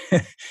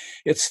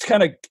it's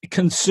kind of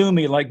consume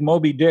me like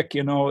Moby Dick.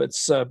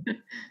 It's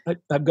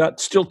I've got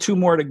still 2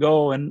 more to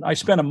go, and I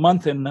spent a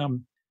month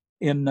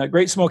in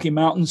Great Smoky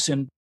Mountains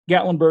in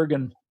Gatlinburg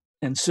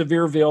and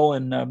Sevierville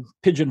and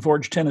Pigeon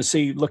Forge,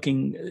 Tennessee,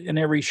 looking in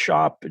every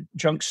shop,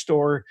 junk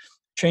store,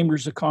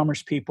 chambers of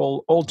commerce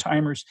people, old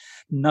timers,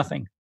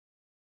 nothing.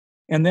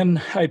 And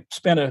then I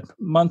spent a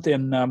month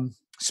in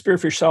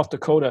Spearfish, South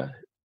Dakota,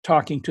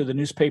 talking to the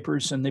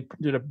newspapers, and they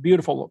did a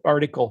beautiful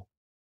article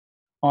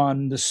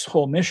on this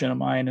whole mission of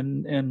mine,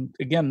 and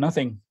again,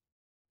 nothing.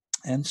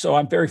 And so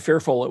I'm very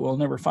fearful that we'll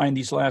never find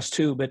these last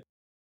 2, but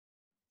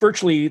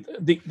virtually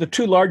the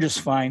 2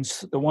 largest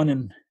finds, the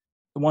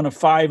one of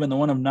 5 and the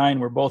one of 9,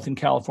 were both in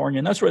California,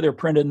 and that's where they're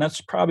printed, and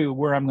that's probably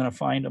where I'm going to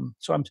find them.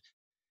 So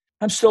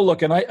I'm still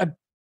looking. I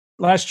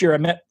last year I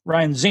met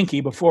Ryan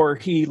Zinke before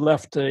he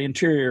left the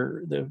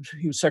Interior.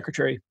 He was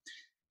secretary,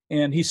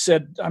 and he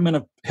said, "I'm going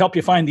to help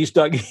you find these,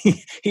 Doug."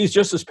 He's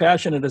just as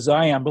passionate as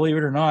I am, believe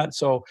it or not.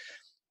 So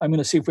I'm going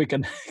to see if we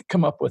can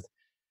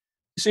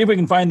see if we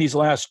can find these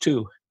last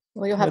two.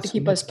 Well, you'll have to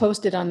keep us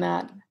posted on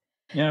that.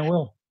 Yeah, I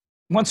will.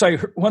 Once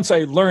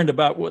I learned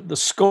about what the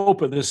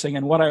scope of this thing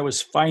and what I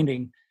was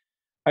finding,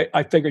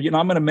 I figured,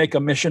 I'm going to make a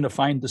mission to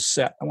find the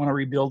set. I want to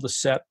rebuild the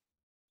set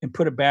and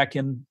put it back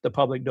in the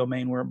public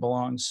domain where it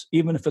belongs,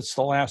 even if it's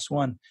the last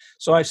one.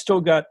 So I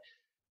still got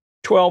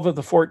 12 of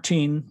the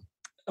 14.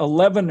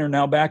 11 are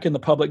now back in the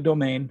public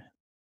domain,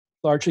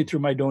 largely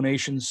through my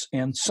donations,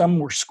 and some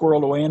were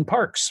squirreled away in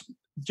parks.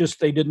 Just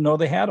they didn't know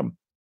they had them.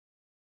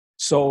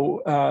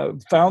 So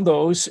found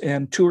those,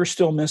 and 2 are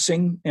still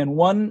missing, and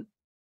 1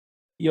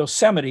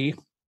 Yosemite.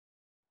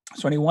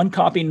 There's only 1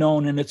 copy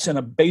known, and it's in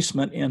a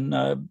basement in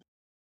a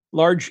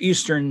large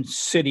eastern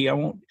city. I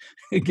won't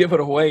give it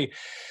away.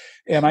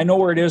 And I know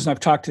where it is, and I've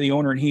talked to the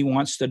owner, and he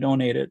wants to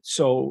donate it.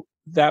 So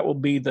that will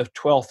be the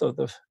 12th of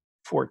the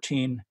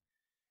 14.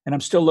 And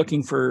I'm still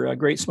looking for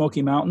Great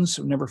Smoky Mountains.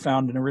 I've never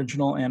found an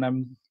original. And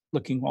I'm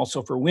looking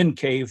also for Wind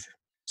Cave,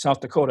 South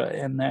Dakota.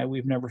 And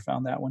we've never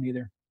found that one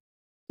either.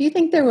 Do you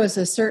think there was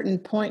a certain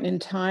point in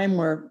time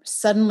where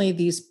suddenly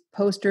these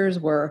posters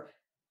were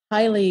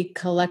highly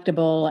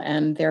collectible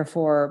and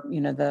therefore,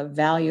 the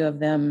value of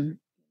them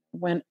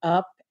went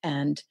up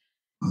and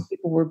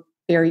people were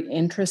very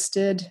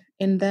interested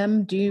in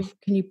them? Can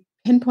you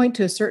pinpoint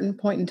to a certain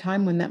point in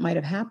time when that might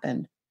have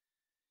happened?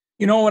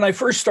 When I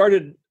first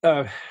started,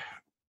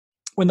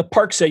 when the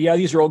park said, yeah,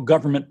 these are all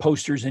government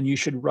posters and you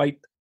should write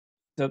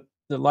the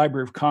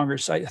Library of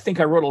Congress, I think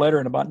I wrote a letter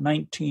in about it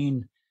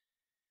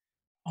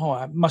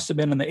must have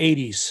been in the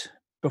 80s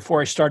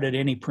before I started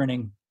any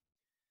printing.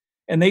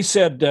 And they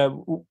said,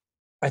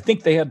 I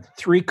think they had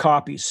 3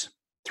 copies,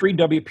 3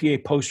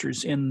 WPA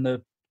posters in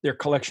their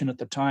collection at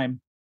the time.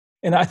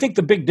 And I think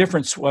the big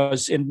difference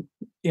was in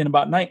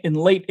late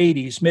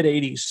 80s, mid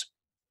 80s,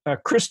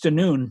 Krista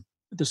Noon,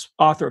 this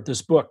author of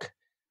this book,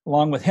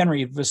 along with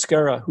Henry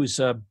Viscara, who's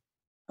a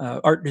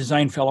art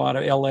design fellow out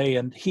of LA,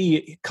 and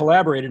he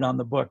collaborated on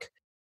the book.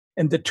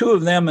 And the 2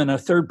 of them and a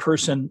third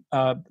person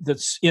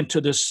that's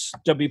into this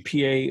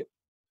WPA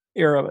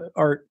era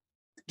art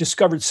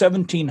discovered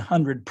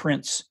 1,700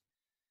 prints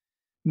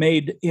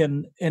made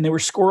and they were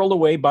squirreled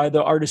away by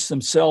the artists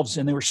themselves,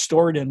 and they were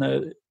stored in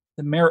the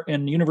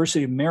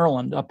University of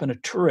Maryland up in a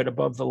turret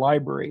above the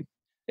library,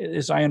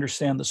 as I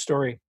understand the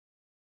story.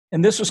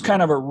 And this was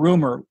kind of a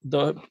rumor,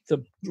 the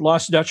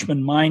Lost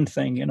Dutchman mine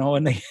thing,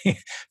 and they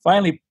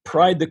finally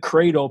pried the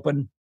crate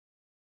open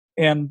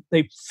and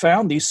they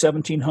found these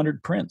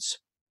 1,700 prints.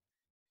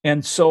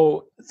 And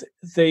so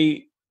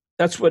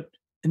that's what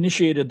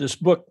initiated this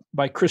book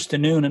by Krista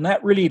Noon. And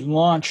that really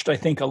launched, I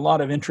think, a lot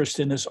of interest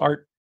in this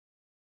art.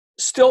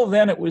 Still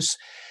then, it was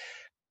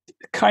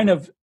kind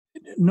of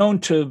known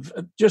to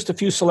just a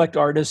few select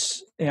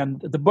artists. And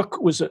the book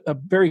was a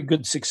very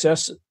good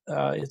success.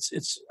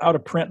 It's out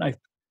of print, and I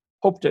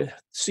hope to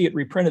see it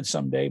reprinted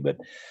someday. But,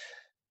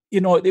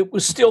 it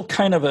was still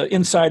kind of an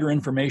insider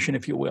information,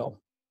 if you will.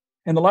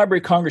 And the Library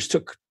of Congress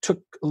took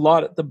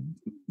the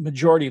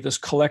majority of this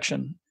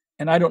collection.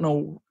 And I don't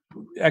know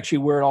actually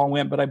where it all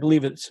went, but I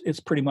believe it's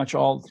pretty much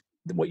all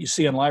what you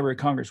see on Library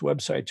of Congress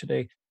website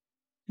today.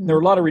 There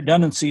are a lot of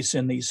redundancies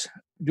in these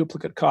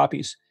duplicate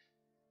copies.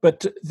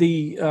 But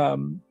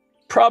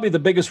probably the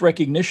biggest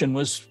recognition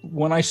was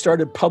when I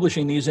started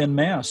publishing these en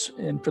masse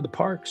and for the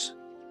parks.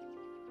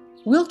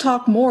 We'll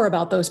talk more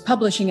about those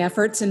publishing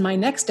efforts in my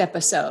next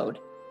episode.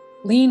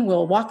 Leen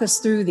will walk us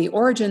through the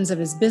origins of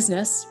his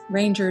business,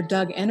 Ranger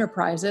Doug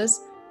Enterprises,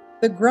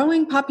 the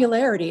growing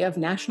popularity of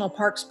national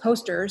parks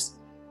posters,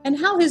 and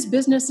how his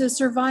business is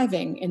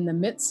surviving in the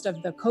midst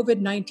of the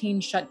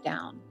COVID-19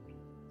 shutdown.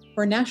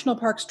 For National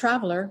Parks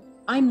Traveler,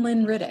 I'm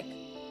Lynn Riddick.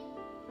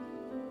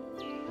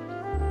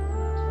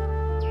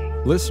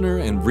 Listener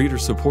and reader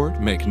support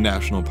make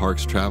National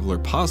Parks Traveler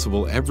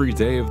possible every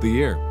day of the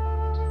year.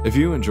 If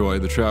you enjoy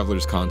the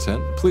Traveler's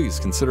content, please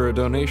consider a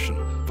donation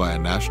via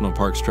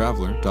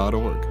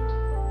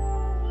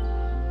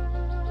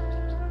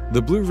nationalparkstraveler.org.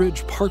 The Blue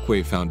Ridge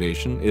Parkway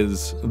Foundation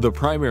is the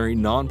primary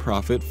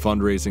nonprofit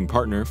fundraising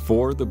partner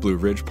for the Blue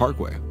Ridge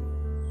Parkway.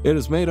 It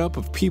is made up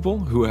of people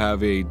who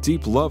have a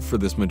deep love for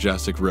this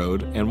majestic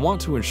road and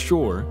want to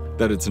ensure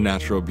that its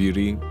natural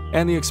beauty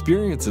and the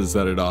experiences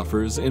that it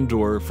offers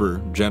endure for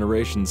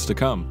generations to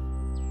come.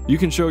 You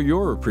can show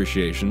your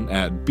appreciation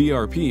at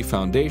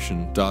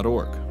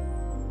brpfoundation.org.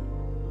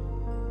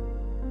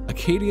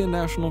 Acadia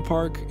National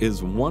Park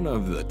is one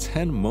of the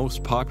 10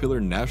 most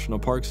popular national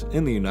parks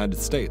in the United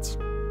States.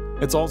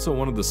 It's also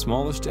one of the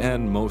smallest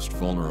and most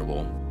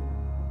vulnerable.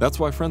 That's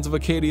why Friends of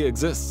Acadia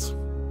exists.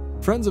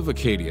 Friends of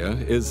Acadia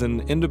is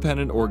an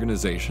independent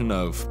organization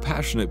of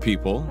passionate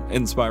people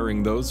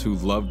inspiring those who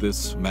love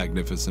this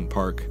magnificent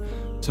park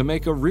to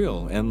make a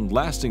real and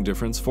lasting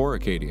difference for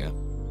Acadia.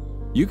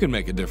 You can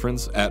make a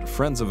difference at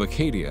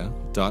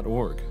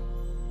friendsofacadia.org.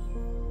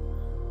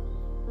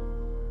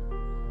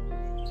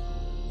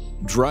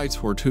 Dry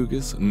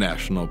Tortugas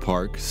National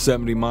Park,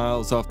 70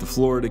 miles off the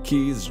Florida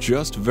Keys,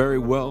 just very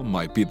well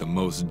might be the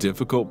most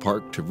difficult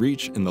park to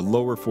reach in the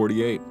lower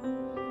 48.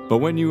 But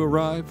when you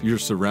arrive, you're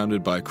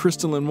surrounded by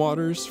crystalline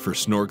waters for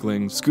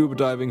snorkeling, scuba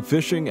diving,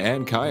 fishing,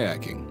 and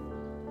kayaking.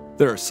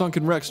 There are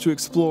sunken wrecks to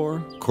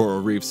explore,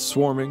 coral reefs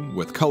swarming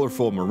with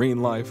colorful marine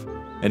life,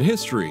 and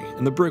history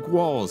in the brick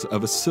walls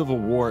of a Civil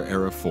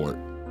War-era fort.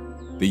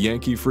 The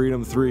Yankee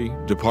Freedom 3,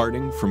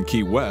 departing from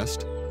Key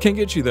West, can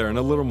get you there in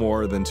a little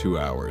more than 2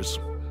 hours.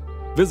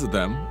 Visit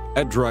them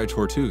at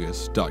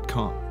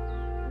drytortugas.com.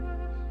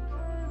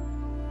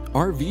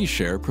 RV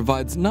Share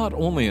provides not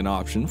only an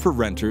option for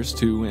renters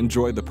to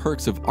enjoy the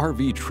perks of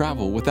RV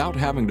travel without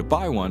having to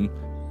buy one,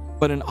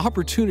 but an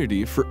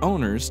opportunity for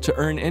owners to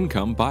earn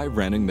income by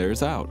renting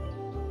theirs out.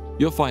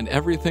 You'll find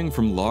everything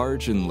from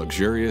large and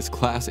luxurious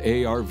Class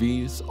A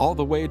RVs all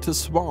the way to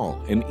small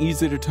and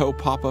easy-to-tow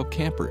pop-up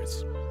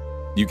campers.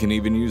 You can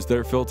even use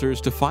their filters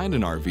to find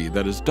an RV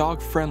that is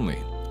dog-friendly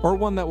or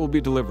one that will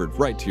be delivered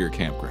right to your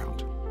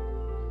campground.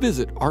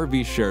 Visit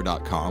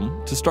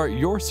RVshare.com to start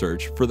your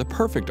search for the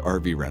perfect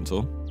RV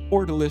rental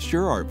or to list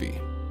your RV.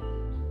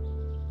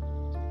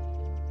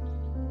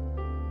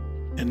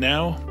 And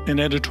now, an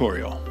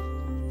editorial.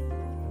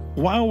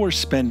 While we're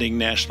spending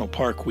National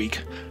Park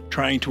Week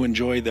trying to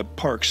enjoy the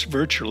parks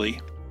virtually,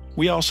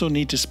 we also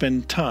need to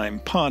spend time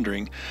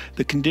pondering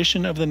the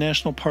condition of the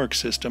national park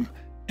system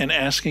and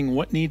asking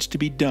what needs to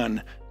be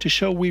done to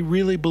show we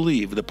really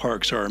believe the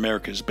parks are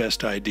America's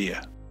best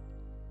idea.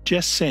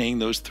 Just saying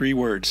those 3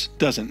 words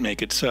doesn't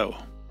make it so.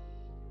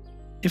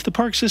 If the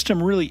park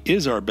system really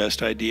is our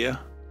best idea,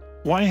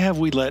 why have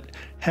we let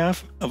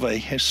half of a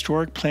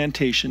historic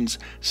plantation's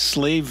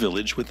slave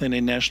village within a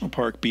national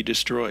park be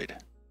destroyed?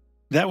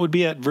 That would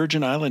be at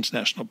Virgin Islands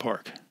National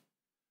Park.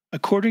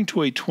 According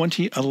to a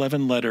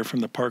 2011 letter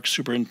from the park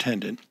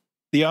superintendent,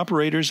 the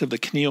operators of the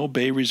Keneal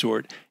Bay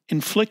Resort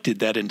inflicted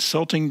that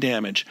insulting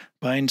damage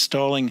by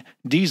installing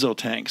diesel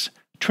tanks,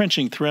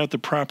 trenching throughout the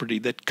property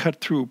that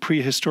cut through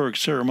prehistoric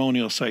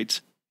ceremonial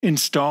sites,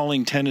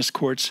 installing tennis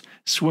courts,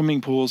 swimming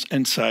pools,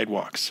 and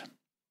sidewalks.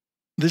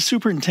 The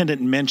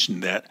superintendent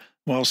mentioned that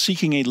while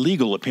seeking a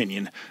legal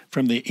opinion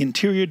from the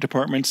Interior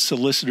Department's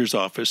Solicitor's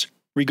Office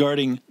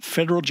regarding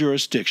federal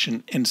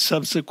jurisdiction and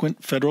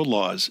subsequent federal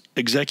laws,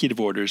 executive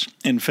orders,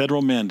 and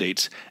federal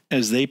mandates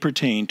as they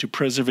pertain to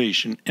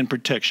preservation and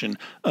protection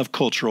of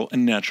cultural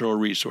and natural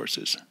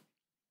resources.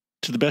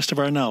 To the best of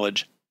our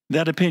knowledge,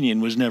 that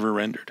opinion was never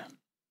rendered.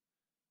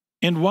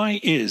 And why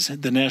is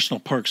the National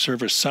Park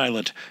Service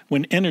silent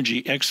when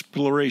energy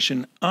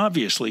exploration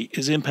obviously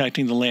is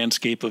impacting the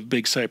landscape of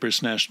Big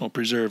Cypress National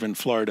Preserve in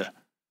Florida?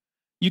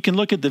 You can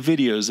look at the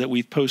videos that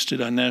we've posted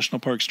on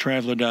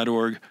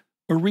nationalparkstraveler.org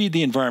or read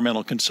the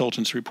Environmental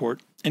Consultants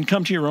Report and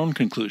come to your own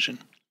conclusion.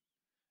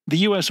 The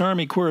U.S.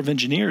 Army Corps of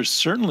Engineers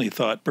certainly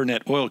thought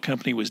Burnett Oil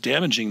Company was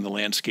damaging the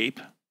landscape,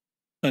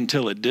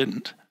 until it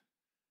didn't.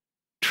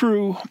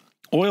 True,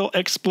 oil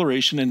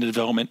exploration and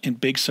development in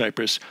Big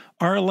Cypress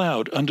are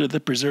allowed under the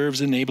preserve's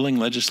enabling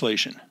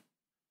legislation.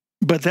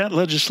 But that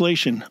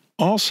legislation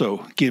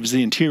also gives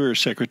the Interior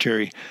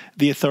Secretary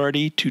the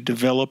authority to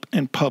develop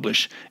and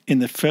publish in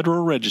the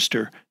Federal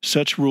Register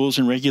such rules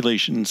and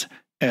regulations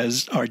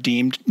as are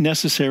deemed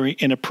necessary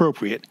and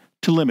appropriate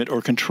to limit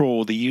or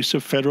control the use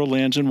of federal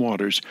lands and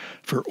waters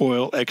for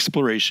oil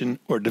exploration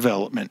or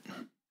development.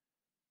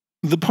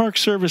 The Park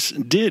Service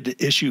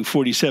did issue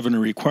 47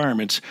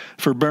 requirements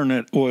for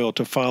Burnett Oil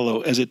to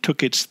follow as it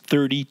took its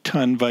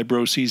 30-ton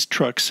Vibroses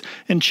trucks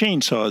and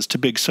chainsaws to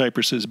Big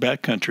Cypress's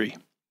backcountry.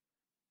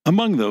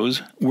 Among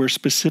those were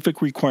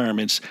specific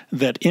requirements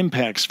that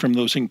impacts from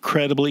those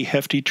incredibly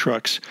hefty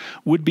trucks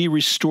would be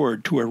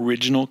restored to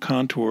original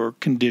contour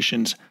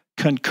conditions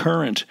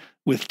concurrent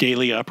with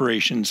daily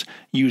operations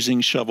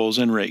using shovels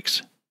and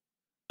rakes.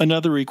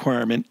 Another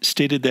requirement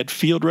stated that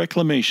field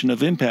reclamation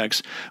of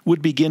impacts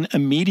would begin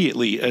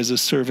immediately as the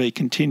survey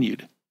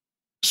continued.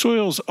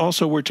 Soils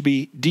also were to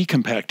be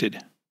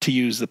decompacted, to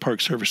use the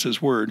Park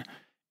Service's word,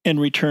 and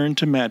returned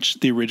to match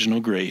the original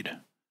grade.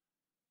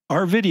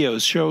 Our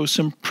videos show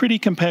some pretty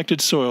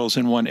compacted soils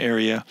in one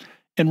area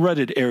and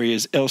rutted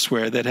areas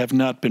elsewhere that have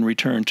not been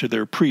returned to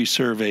their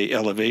pre-survey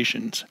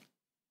elevations.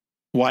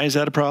 Why is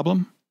that a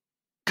problem?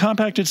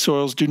 Compacted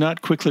soils do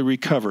not quickly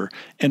recover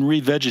and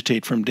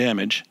revegetate from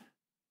damage,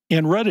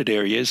 and rutted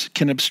areas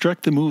can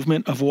obstruct the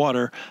movement of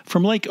water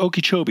from Lake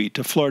Okeechobee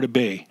to Florida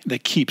Bay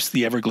that keeps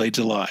the Everglades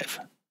alive.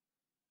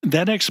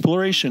 That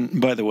exploration,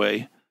 by the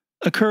way,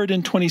 occurred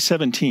in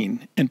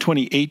 2017 and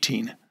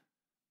 2018,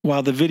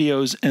 while the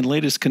videos and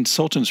latest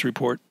consultants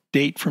report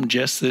date from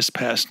just this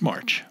past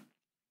March.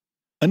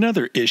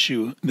 Another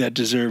issue that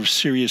deserves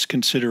serious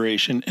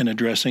consideration and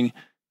addressing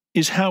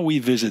is how we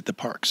visit the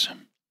parks.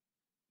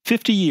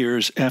 50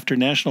 years after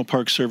National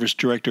Park Service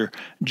Director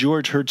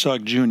George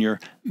Herzog Jr.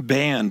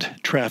 banned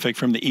traffic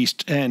from the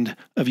east end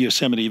of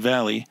Yosemite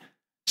Valley,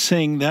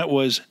 saying that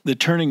was the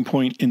turning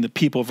point in the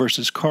people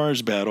versus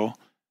cars battle,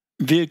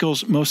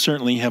 vehicles most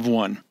certainly have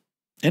won,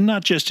 And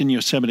not just in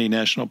Yosemite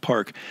National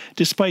Park,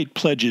 despite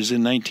pledges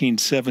in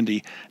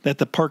 1970 that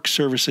the Park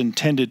Service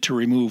intended to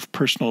remove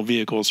personal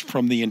vehicles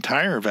from the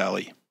entire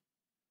valley.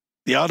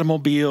 The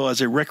automobile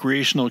as a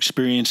recreational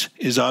experience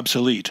is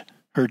obsolete,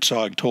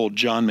 Herzog told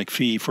John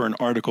McPhee for an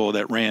article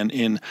that ran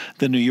in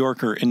The New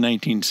Yorker in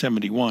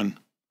 1971.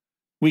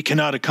 We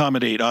cannot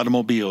accommodate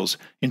automobiles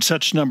in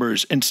such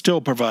numbers and still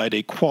provide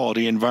a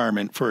quality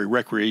environment for a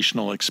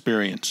recreational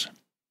experience.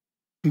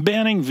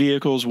 Banning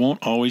vehicles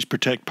won't always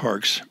protect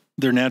parks,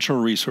 their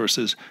natural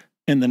resources,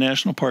 and the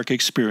national park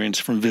experience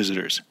from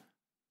visitors.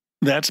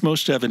 That's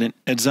most evident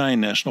at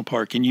Zion National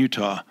Park in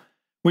Utah,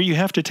 where you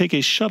have to take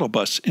a shuttle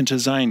bus into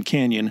Zion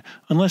Canyon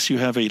unless you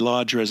have a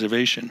lodge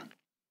reservation.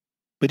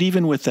 But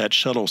even with that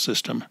shuttle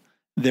system,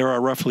 there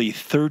are roughly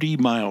 30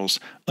 miles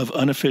of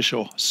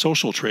unofficial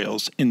social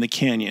trails in the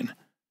canyon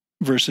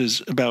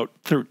versus about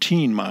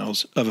 13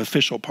 miles of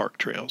official park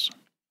trails.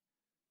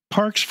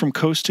 Parks from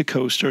coast to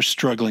coast are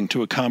struggling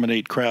to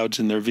accommodate crowds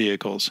in their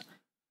vehicles.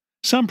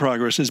 Some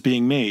progress is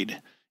being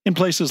made in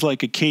places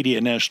like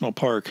Acadia National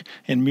Park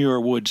and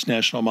Muir Woods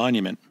National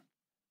Monument.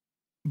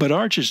 But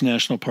Arches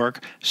National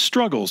Park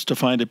struggles to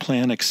find a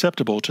plan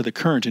acceptable to the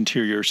current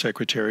Interior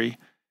Secretary,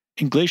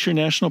 and Glacier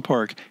National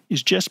Park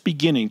is just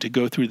beginning to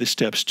go through the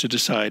steps to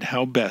decide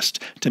how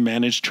best to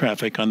manage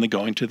traffic on the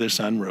Going to the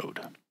Sun Road.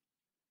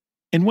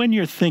 And when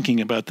you're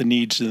thinking about the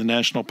needs of the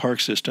national park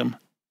system,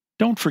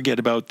 don't forget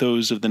about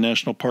those of the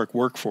national park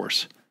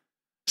workforce.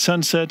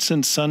 Sunsets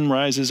and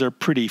sunrises are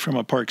pretty from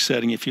a park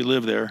setting if you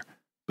live there,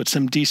 but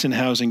some decent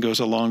housing goes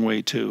a long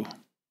way too.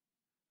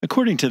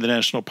 According to the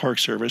National Park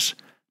Service,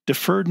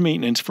 deferred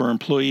maintenance for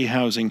employee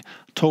housing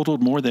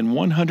totaled more than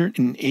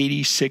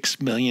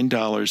 $186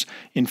 million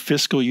in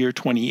fiscal year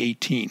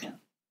 2018.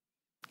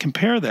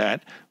 Compare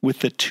that with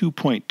the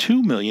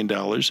 $2.2 million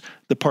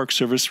the Park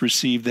Service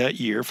received that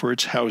year for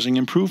its housing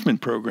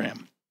improvement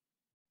program.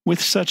 With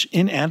such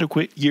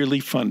inadequate yearly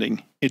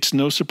funding, it's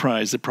no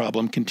surprise the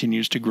problem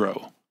continues to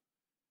grow.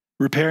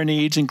 Repair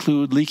needs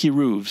include leaky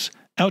roofs,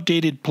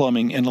 outdated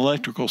plumbing and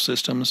electrical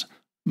systems,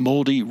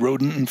 moldy,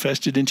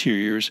 rodent-infested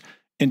interiors,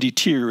 and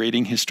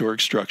deteriorating historic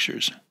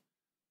structures.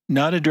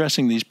 Not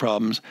addressing these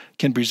problems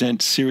can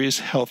present serious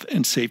health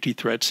and safety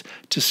threats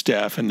to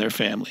staff and their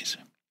families.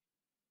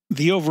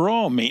 The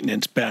overall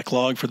maintenance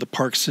backlog for the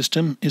park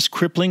system is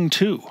crippling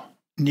too,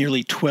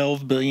 nearly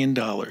 $12 billion.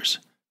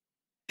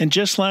 And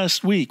just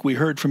last week, we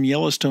heard from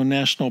Yellowstone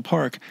National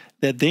Park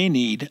that they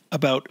need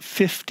about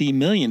 $50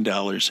 million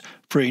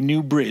for a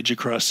new bridge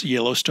across the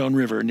Yellowstone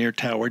River near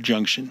Tower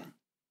Junction.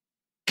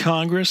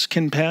 Congress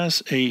can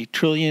pass a $1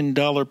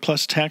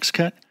 trillion-plus tax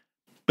cut,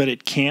 but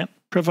it can't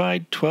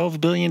provide $12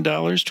 billion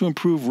to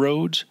improve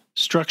roads,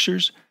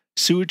 structures,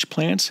 sewage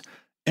plants,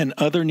 and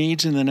other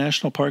needs in the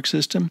national park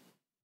system,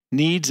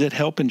 needs that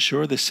help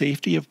ensure the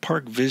safety of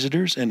park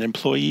visitors and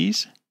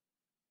employees.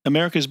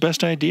 America's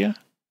best idea?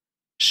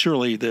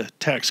 Surely the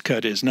tax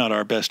cut is not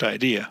our best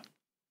idea.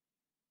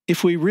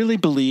 If we really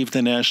believe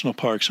the national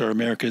parks are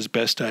America's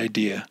best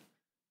idea,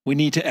 we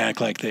need to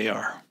act like they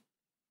are.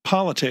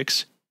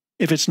 Politics,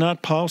 if it's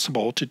not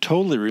possible to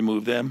totally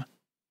remove them,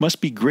 must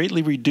be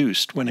greatly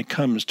reduced when it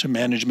comes to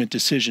management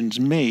decisions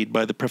made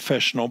by the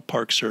professional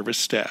Park Service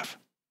staff.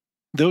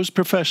 Those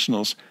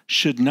professionals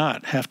should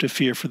not have to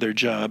fear for their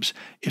jobs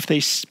if they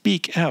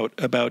speak out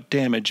about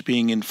damage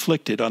being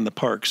inflicted on the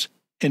parks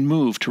and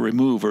move to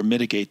remove or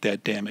mitigate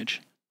that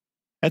damage.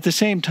 At the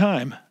same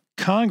time,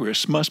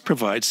 Congress must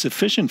provide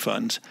sufficient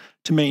funds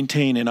to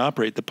maintain and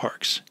operate the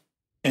parks,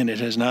 and it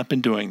has not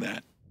been doing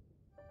that.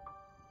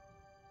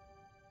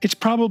 It's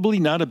probably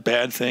not a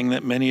bad thing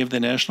that many of the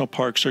national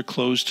parks are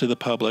closed to the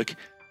public,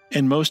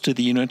 and most of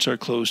the units are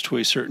closed to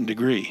a certain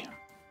degree.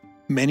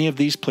 Many of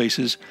these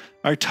places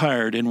are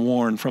tired and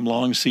worn from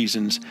long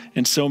seasons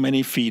and so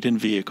many feet and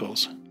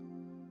vehicles.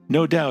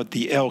 No doubt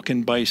the elk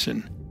and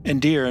bison, and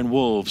deer and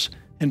wolves,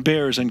 and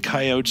bears and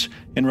coyotes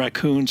and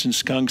raccoons and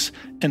skunks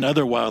and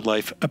other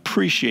wildlife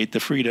appreciate the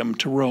freedom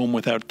to roam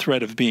without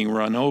threat of being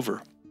run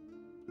over.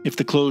 If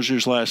the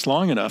closures last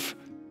long enough,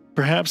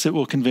 perhaps it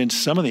will convince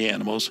some of the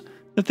animals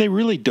that they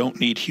really don't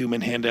need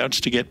human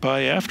handouts to get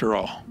by after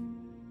all.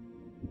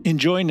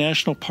 Enjoy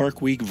National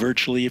Park Week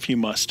virtually if you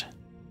must,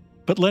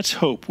 but let's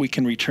hope we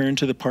can return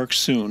to the parks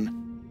soon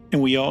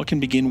and we all can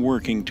begin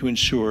working to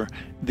ensure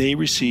they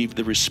receive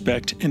the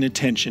respect and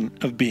attention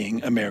of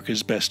being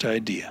America's best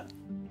idea.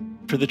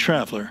 For The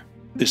Traveler,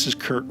 this is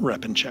Kurt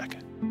Repenchek.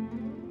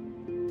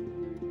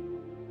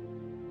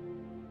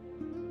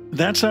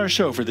 That's our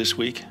show for this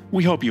week.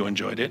 We hope you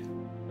enjoyed it.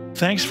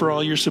 Thanks for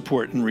all your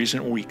support in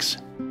recent weeks.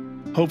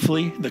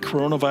 Hopefully, the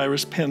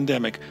coronavirus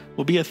pandemic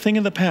will be a thing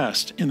of the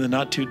past in the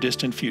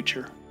not-too-distant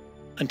future.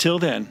 Until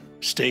then,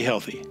 stay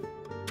healthy.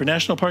 For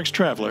National Parks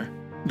Traveler,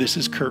 this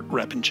is Kurt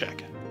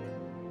Repenchek.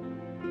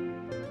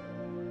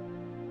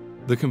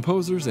 The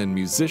composers and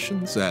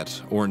musicians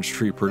at Orange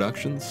Tree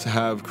Productions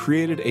have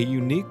created a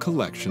unique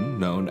collection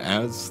known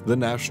as the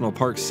National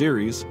Park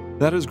Series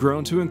that has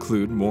grown to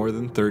include more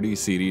than 30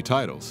 CD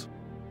titles.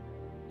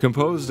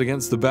 Composed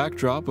against the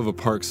backdrop of a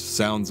park's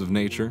sounds of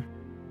nature,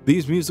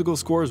 These musical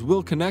scores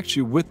will connect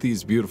you with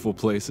these beautiful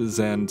places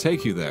and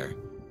take you there,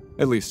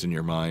 at least in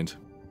your mind.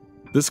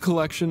 This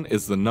collection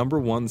is the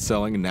 #1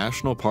 selling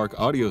national park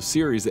audio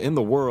series in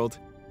the world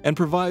and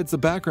provides the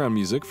background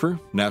music for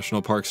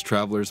National Parks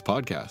Travelers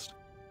podcast.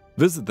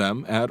 Visit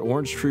them at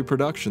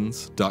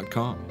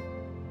orangetreeproductions.com.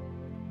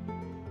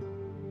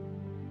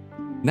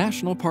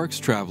 National Parks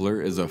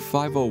Traveler is a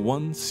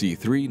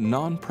 501c3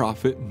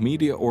 nonprofit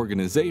media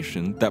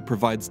organization that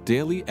provides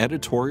daily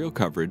editorial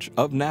coverage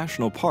of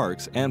national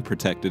parks and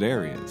protected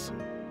areas.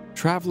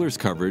 Traveler's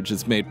coverage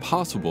is made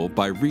possible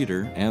by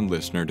reader and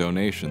listener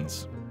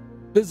donations.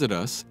 Visit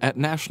us at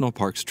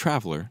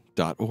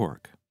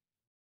nationalparkstraveler.org.